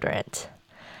deodorant.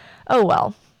 Oh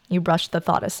well, you brushed the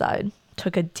thought aside,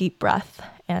 took a deep breath,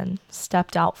 and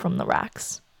stepped out from the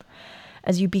racks.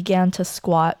 As you began to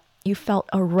squat, you felt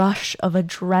a rush of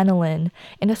adrenaline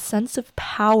and a sense of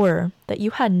power that you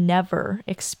had never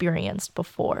experienced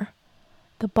before.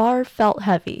 The bar felt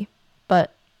heavy,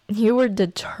 but you were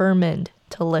determined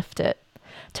to lift it,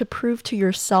 to prove to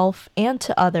yourself and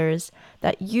to others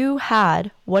that you had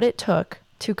what it took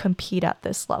to compete at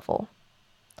this level.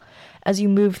 As you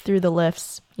moved through the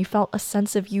lifts, you felt a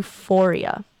sense of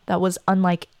euphoria that was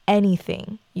unlike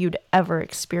anything you'd ever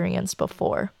experienced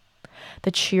before.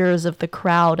 The cheers of the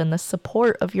crowd and the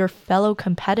support of your fellow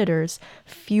competitors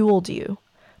fueled you,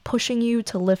 pushing you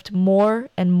to lift more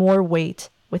and more weight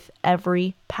with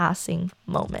every passing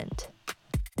moment.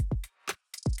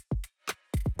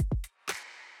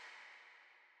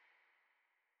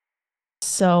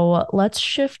 So let's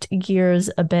shift gears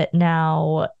a bit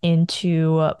now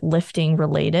into lifting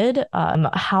related.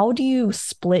 How do you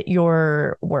split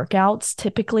your workouts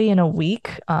typically in a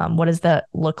week? What does that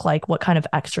look like? What kind of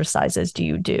exercises do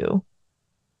you do?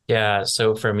 Yeah,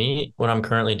 so for me, what I'm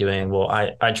currently doing, well,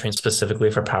 I train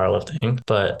specifically for powerlifting,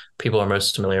 but people are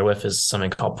most familiar with is something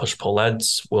called push-pull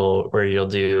legs, where you'll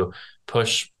do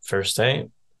push first day,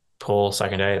 pull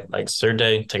second day, like third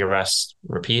day, take a rest,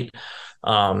 repeat.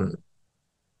 Um,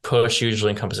 Push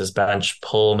usually encompasses bench,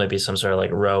 pull, maybe some sort of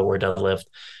like row or deadlift,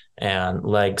 and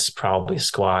legs probably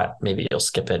squat. Maybe you'll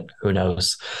skip it. Who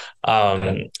knows?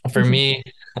 For me,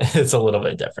 it's a little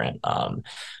bit different.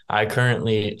 I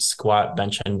currently squat,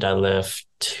 bench, and deadlift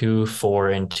two, four,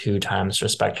 and two times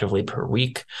respectively per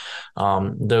week.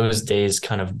 Those days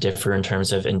kind of differ in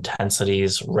terms of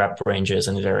intensities, rep ranges,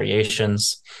 and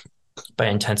variations. By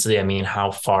intensity, I mean how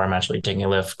far I'm actually taking a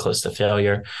lift close to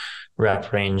failure.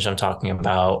 Rep range, I'm talking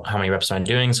about how many reps am I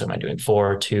doing? So am I doing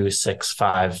 4, 2, 6,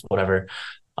 5, whatever?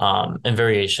 And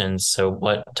variations. So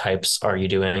what types are you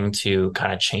doing to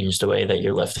kind of change the way that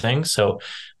you're lifting? So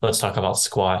let's talk about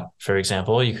squat. For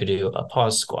example, you could do a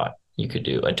pause squat. You could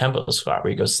do a tempo squat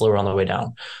where you go slower on the way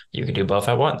down. You could do both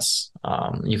at once.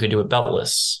 You could do it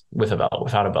beltless with a belt,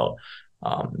 without a belt.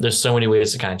 There's so many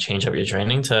ways to kind of change up your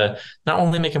training to not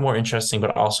only make it more interesting,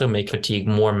 but also make fatigue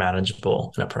more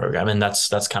manageable in a program. And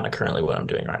that's kind of currently what I'm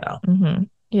doing right now.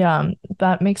 Yeah,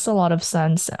 that makes a lot of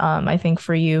sense. I think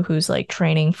for you who's like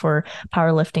training for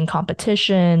powerlifting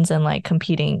competitions and like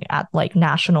competing at like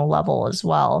national level as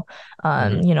well,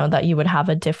 Mhm. that you would have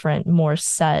a different, more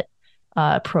set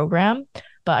program.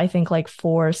 But I think like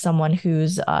for someone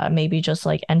who's maybe just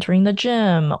like entering the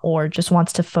gym or just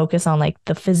wants to focus on like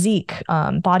the physique,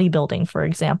 bodybuilding, for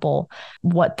example,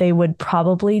 what they would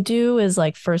probably do is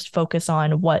like first focus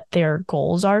on what their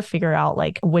goals are, figure out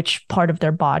like which part of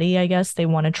their body, I guess, they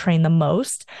want to train the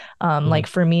most. Mhm. Like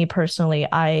for me personally,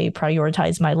 I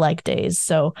prioritize my leg days.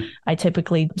 So I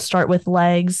typically start with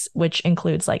legs, which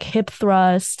includes like hip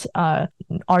thrust,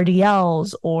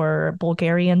 RDLs or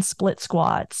Bulgarian split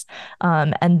squats.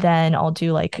 And then I'll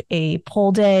do like a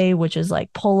pull day, which is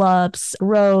like pull ups,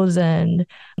 rows, and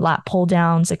lat pull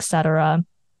downs, etc.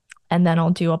 And then I'll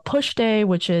do a push day,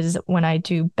 which is when I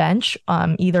do bench,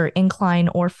 either incline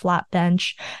or flat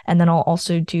bench. And then I'll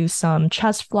also do some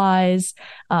chest flies.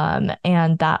 And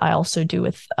that I also do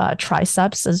with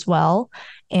triceps as well.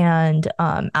 And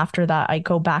after that, I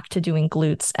go back to doing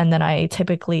glutes. And then I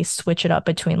typically switch it up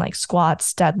between like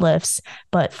squats, deadlifts.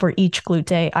 But for each glute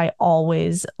day, I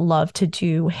always love to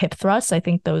do hip thrusts. I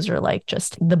think those are like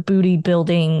just the booty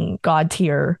building god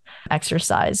tier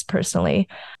exercise personally.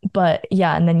 But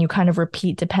yeah, and then you kind of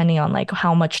repeat depending on like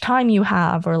how much time you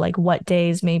have or like what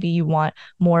days maybe you want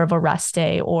more of a rest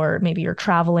day, or maybe you're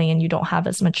traveling and you don't have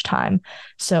as much time.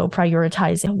 So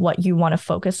prioritizing what you want to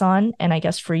focus on. And I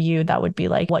guess for you, that would be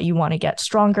like what you want to get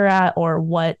stronger at or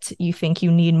what you think you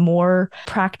need more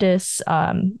practice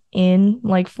in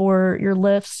like for your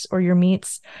lifts or your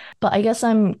meets. But I guess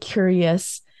I'm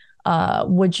curious,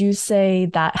 would you say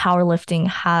that powerlifting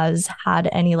has had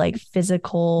any like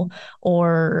physical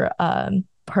or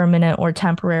permanent or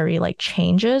temporary like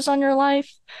changes on your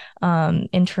life,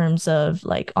 in terms of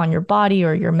like on your body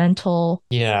or your mental?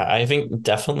 Yeah, I think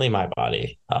definitely my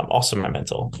body, also my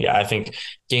mental. Yeah, I think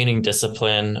gaining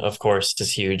discipline, of course,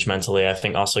 is huge mentally. I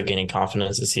think also gaining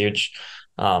confidence is huge,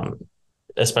 um,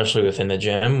 especially within the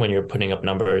gym when you're putting up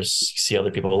numbers, you see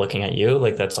other people looking at you.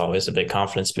 Like that's always a big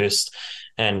confidence boost.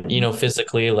 And,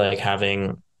 physically, like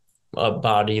having a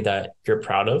body that you're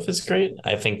proud of is great.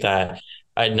 I think that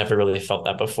I'd never really felt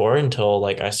that before until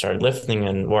like I started lifting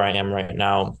and where I am right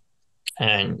now.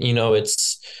 And,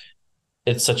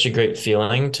 it's such a great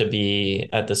feeling to be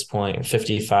at this point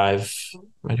 55.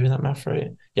 Am I doing that math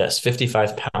right? Yes,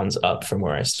 55 pounds up from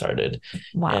where I started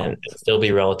Wow. and still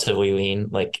be relatively lean.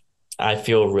 Like I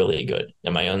feel really good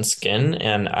in my own skin.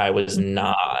 And I was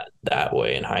not that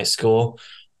way in high school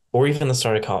or even the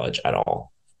start of college at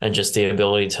all. And just the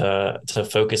ability to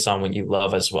focus on what you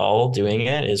love as well, doing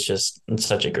it is just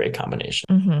such a great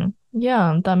combination.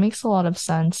 Yeah, that makes a lot of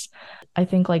sense. I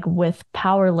think like with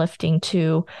powerlifting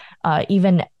too,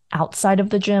 even outside of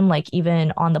the gym, like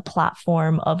even on the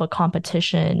platform of a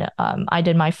competition, I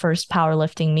did my first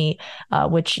powerlifting meet,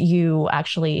 which you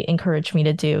actually encouraged me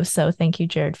to do. So thank you,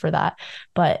 Jared, for that.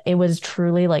 But it was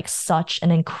truly like such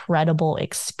an incredible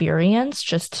experience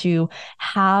just to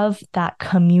have that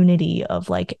community of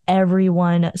like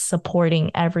everyone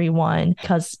supporting everyone,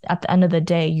 because at the end of the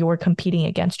day, you're competing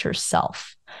against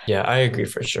yourself. Yeah, I agree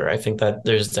for sure. I think that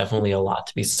there's definitely a lot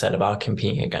to be said about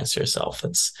competing against yourself.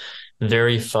 It's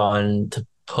very fun to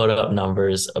put up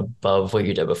numbers above what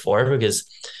you did before, because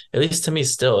at least to me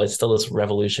still, it's still this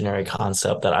revolutionary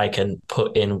concept that I can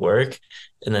put in work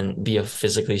and then be a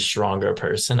physically stronger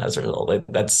person as a result. Like,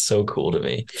 that's so cool to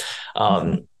me.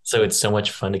 So it's so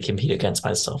much fun to compete against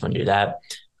myself and do that.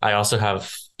 I also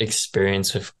have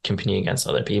experience with competing against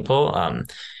other people.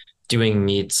 Doing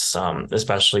meets,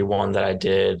 especially one that I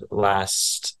did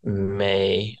last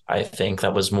May, I think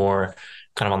that was more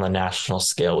kind of on the national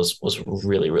scale, was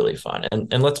really, really fun.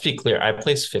 And let's be clear, I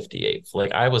placed 58th.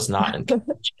 Like, I was not in,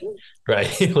 right?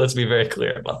 Let's be very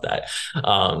clear about that.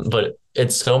 But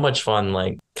it's so much fun,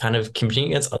 like kind of competing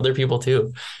against other people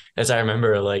too. As I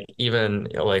remember, like even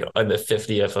like in the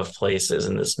 50th of places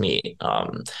in this meet,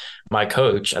 my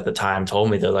coach at the time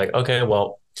told me, they're like, okay,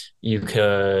 well, you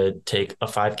could take a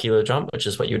 5 kilo jump, which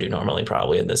is what you do normally,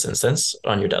 probably in this instance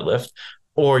on your deadlift,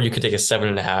 or you could take a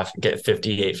 7.5, get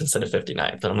 58th instead of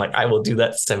 59th. And I'm like, I will do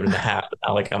that 7.5.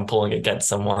 Now, like, I'm pulling against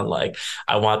someone. Like,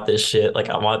 I want this shit. Like,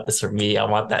 I want this for me. I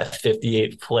want that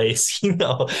 58th place, you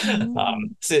know?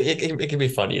 So it can be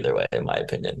fun either way, in my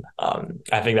opinion.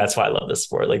 I think that's why I love this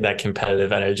sport. Like, that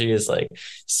competitive energy is like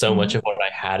so much of what I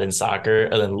had in soccer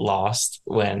and then lost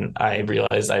when I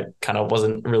realized I kind of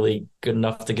wasn't really good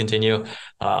enough to continue.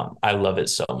 I love it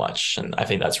so much. And I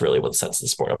think that's really what sets the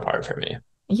sport apart for me.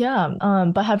 Yeah,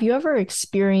 but have you ever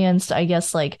experienced, I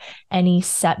guess, like any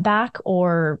setback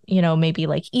or, maybe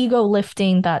like ego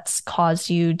lifting that's caused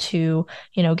you to,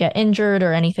 get injured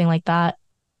or anything like that?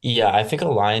 Yeah, I think a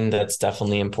line that's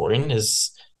definitely important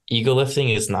is ego lifting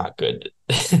is not good,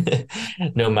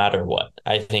 no matter what.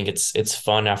 I think it's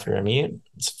fun after a meet.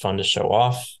 It's fun to show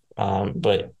off,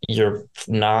 but you're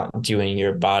not doing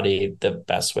your body the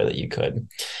best way that you could.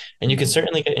 And you could Mhm.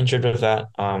 certainly get injured with that.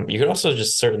 You could also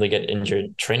just certainly get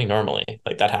injured training normally.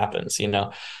 Like, that happens, you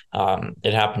know.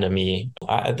 It happened to me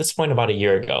at this point about a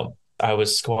year ago. I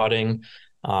was squatting.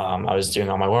 I was doing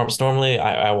all my warm-ups normally.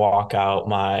 I walk out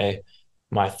my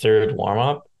third warm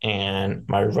up and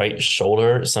my right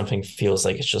shoulder, something feels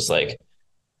like it's just like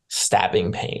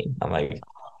stabbing pain. I'm like,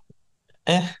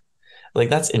 like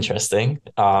that's interesting.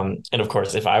 And of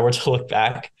course, if I were to look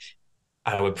back,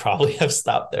 I would probably have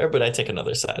stopped there, but I take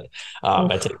another set.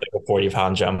 I take Oof. like a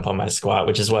 40-pound jump on my squat,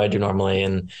 which is what I do normally.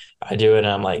 And I do it and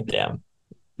I'm like, damn,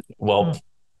 well, Mm.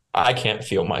 I can't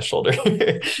feel my shoulder.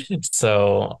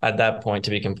 So at that point,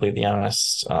 to be completely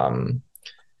honest,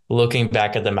 looking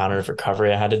back at the amount of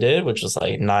recovery I had to do, which was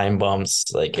like 9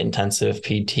 bumps, like intensive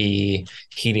PT,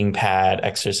 heating pad,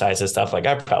 exercises, stuff, like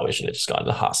I probably should have just gone to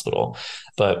the hospital.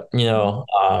 But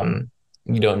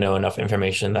you don't know enough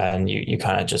information then you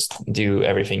kind of just do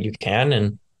everything you can.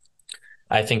 And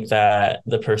I think that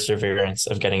the perseverance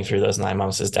of getting through those 9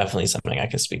 months is definitely something I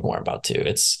can speak more about too.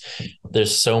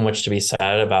 There's so much to be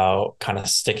said about kind of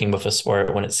sticking with a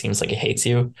sport when it seems like it hates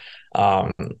you.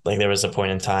 Um, like, there was a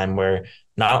point in time where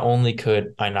not only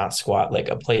could I not squat like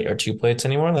a plate or 2 plates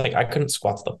anymore, like I couldn't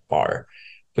squat to the bar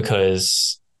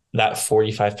because that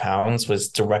 45 pounds was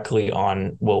directly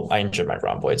on, well, I injured my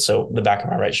rhomboid. So the back of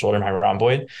my right shoulder, my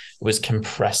rhomboid was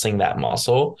compressing that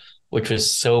muscle, which was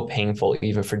so painful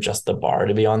even for just the bar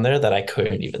to be on there that I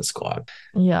couldn't even squat.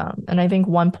 Yeah. And I think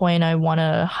one point I want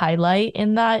to highlight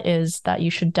in that is that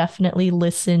you should definitely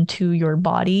listen to your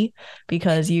body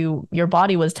because your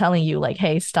body was telling you like,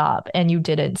 hey, stop, and you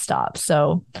didn't stop.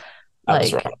 So I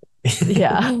was like, wrong.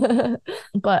 yeah.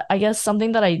 But I guess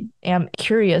something that I am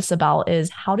curious about is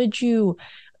how did you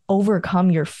overcome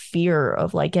your fear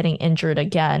of like getting injured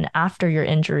again after your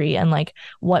injury and like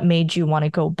what made you want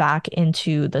to go back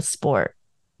into the sport?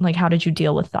 Like, how did you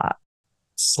deal with that?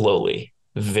 Slowly,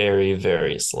 very,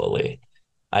 very slowly.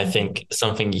 I Mhm. think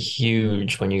something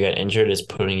huge when you get injured is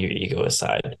putting your ego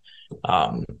aside.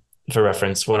 Um, for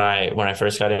reference, when I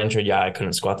first got injured, yeah, I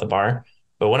couldn't squat the bar.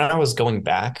 But when I was going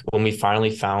back, when we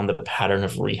finally found the pattern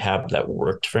of rehab that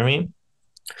worked for me,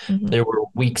 Mhm. there were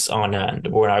weeks on end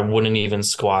where I wouldn't even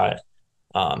squat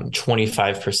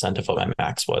 25% of what my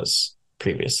max was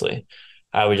previously.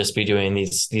 I would just be doing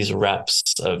these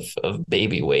reps of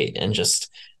baby weight and just,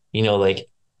 like,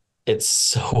 it's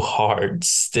so hard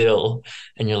still.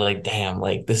 And you're like, damn,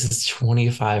 like this is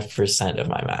 25% of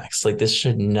my max. Like, this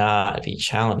should not be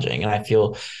challenging. And I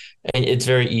feel it's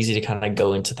very easy to kind of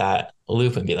go into that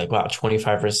loop and be like, wow,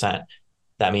 25%.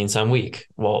 That means I'm weak.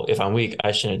 Well, if I'm weak,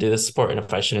 I shouldn't do this sport. And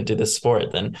if I shouldn't do this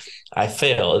sport, then I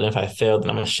failed. And if I failed,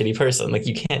 then I'm a shitty person. Like,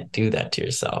 you can't do that to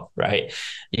yourself, right?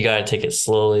 You got to take it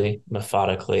slowly,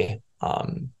 methodically.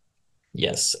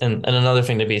 Yes. And another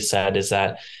thing to be said is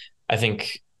that I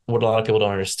think what a lot of people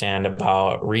don't understand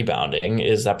about rebounding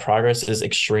is that progress is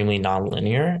extremely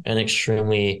nonlinear and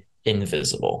extremely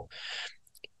invisible.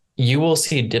 you will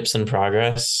see dips in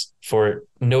progress for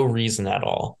no reason at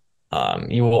all.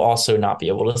 You will also not be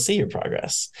able to see your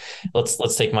progress.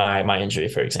 Let's take my injury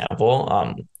for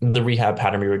example. The rehab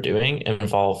pattern we were doing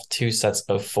involved 2 sets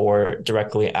of 4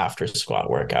 directly after squat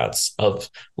workouts of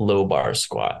low bar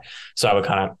squat. So I would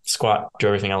kind of squat, do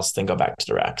everything else, then go back to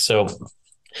the rack. So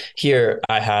here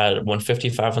I had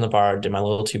 155 on the bar, did my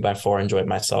little 2x4, enjoyed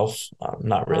myself.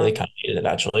 Not really, Wow. kind of hated it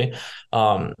actually.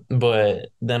 But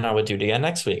then I would do it again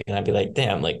next week and I'd be like,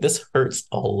 damn, like this hurts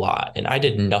a lot. And I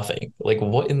did nothing. Like,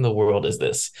 what in the world is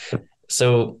this?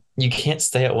 So you can't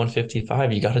stay at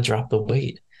 155. You got to drop the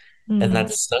weight. And Mm-hmm.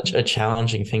 that's such a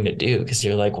challenging thing to do because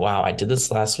you're like, wow, I did this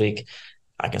last week.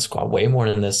 I can squat way more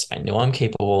than this. I know I'm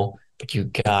capable, but you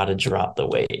gotta drop the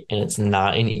weight. And it's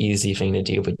not an easy thing to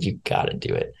do, but you gotta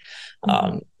do it. Mm-hmm.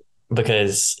 Um,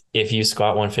 because if you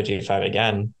squat 155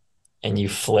 again and you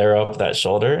flare up that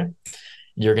shoulder,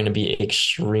 you're going to be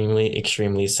extremely,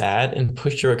 extremely sad and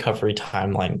push your recovery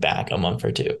timeline back a month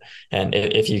or two. And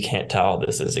if you can't tell,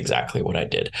 this is exactly what I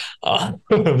did.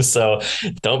 So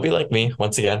don't be like me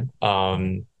once again.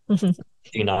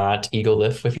 Do not ego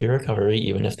lift with your recovery,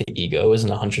 even if the ego is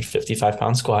an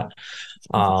 155-pound squat.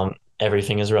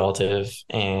 Everything is relative,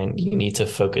 and you need to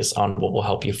focus on what will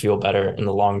help you feel better in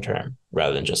the long term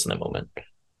rather than just in the moment.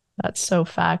 That's so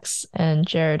facts. And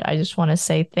Jared, I just want to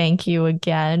say thank you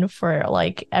again for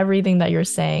like everything that you're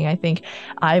saying. I think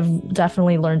I've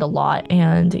definitely learned a lot.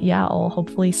 And yeah, I'll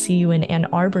hopefully see you in Ann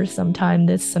Arbor sometime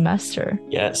this semester.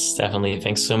 Yes, definitely.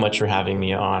 Thanks so much for having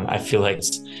me on. I feel like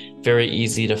it's very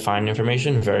easy to find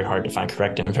information, very hard to find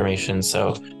correct information.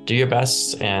 So do your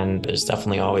best, and there's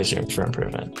definitely always room for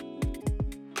improvement.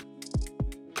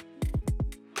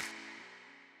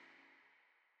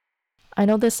 I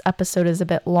know this episode is a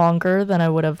bit longer than I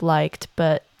would have liked,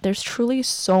 but there's truly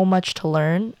so much to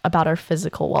learn about our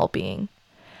physical well being.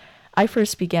 I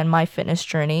first began my fitness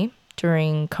journey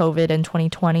during COVID in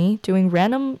 2020 doing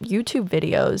random YouTube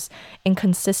videos and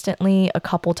consistently a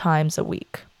couple times a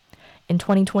week. In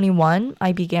 2021,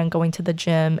 I began going to the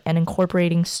gym and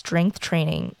incorporating strength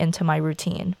training into my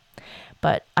routine.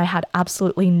 But I had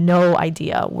absolutely no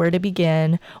idea where to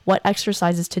begin, what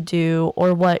exercises to do,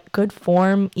 or what good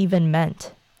form even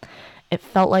meant. It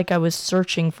felt like I was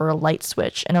searching for a light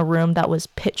switch in a room that was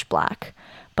pitch black.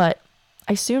 But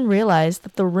I soon realized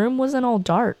that the room wasn't all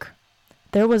dark.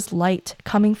 There was light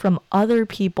coming from other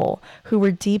people who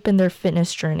were deep in their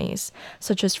fitness journeys,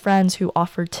 such as friends who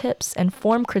offered tips and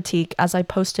form critique as I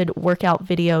posted workout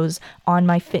videos on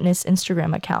my fitness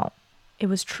Instagram account. It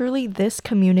was truly this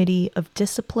community of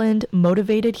disciplined,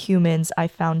 motivated humans I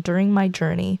found during my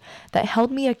journey that held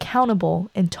me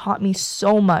accountable and taught me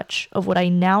so much of what I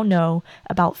now know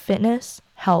about fitness,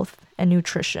 health, and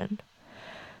nutrition.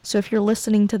 So if you're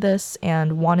listening to this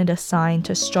and wanted a sign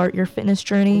to start your fitness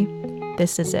journey,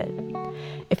 this is it.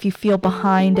 If you feel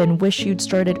behind and wish you'd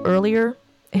started earlier,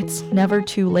 it's never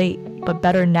too late, but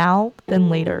better now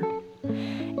than later.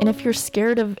 And if you're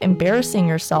scared of embarrassing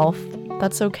yourself,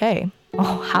 that's okay.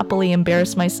 I'll happily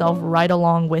embarrass myself right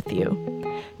along with you.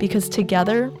 Because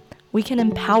together, we can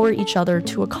empower each other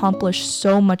to accomplish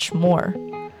so much more.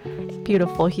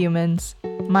 Beautiful humans.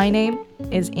 My name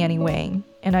is Annie Wang,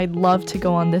 and I'd love to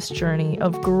go on this journey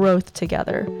of growth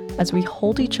together as we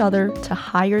hold each other to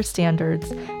higher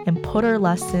standards and put our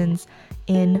lessons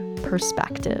in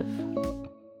perspective.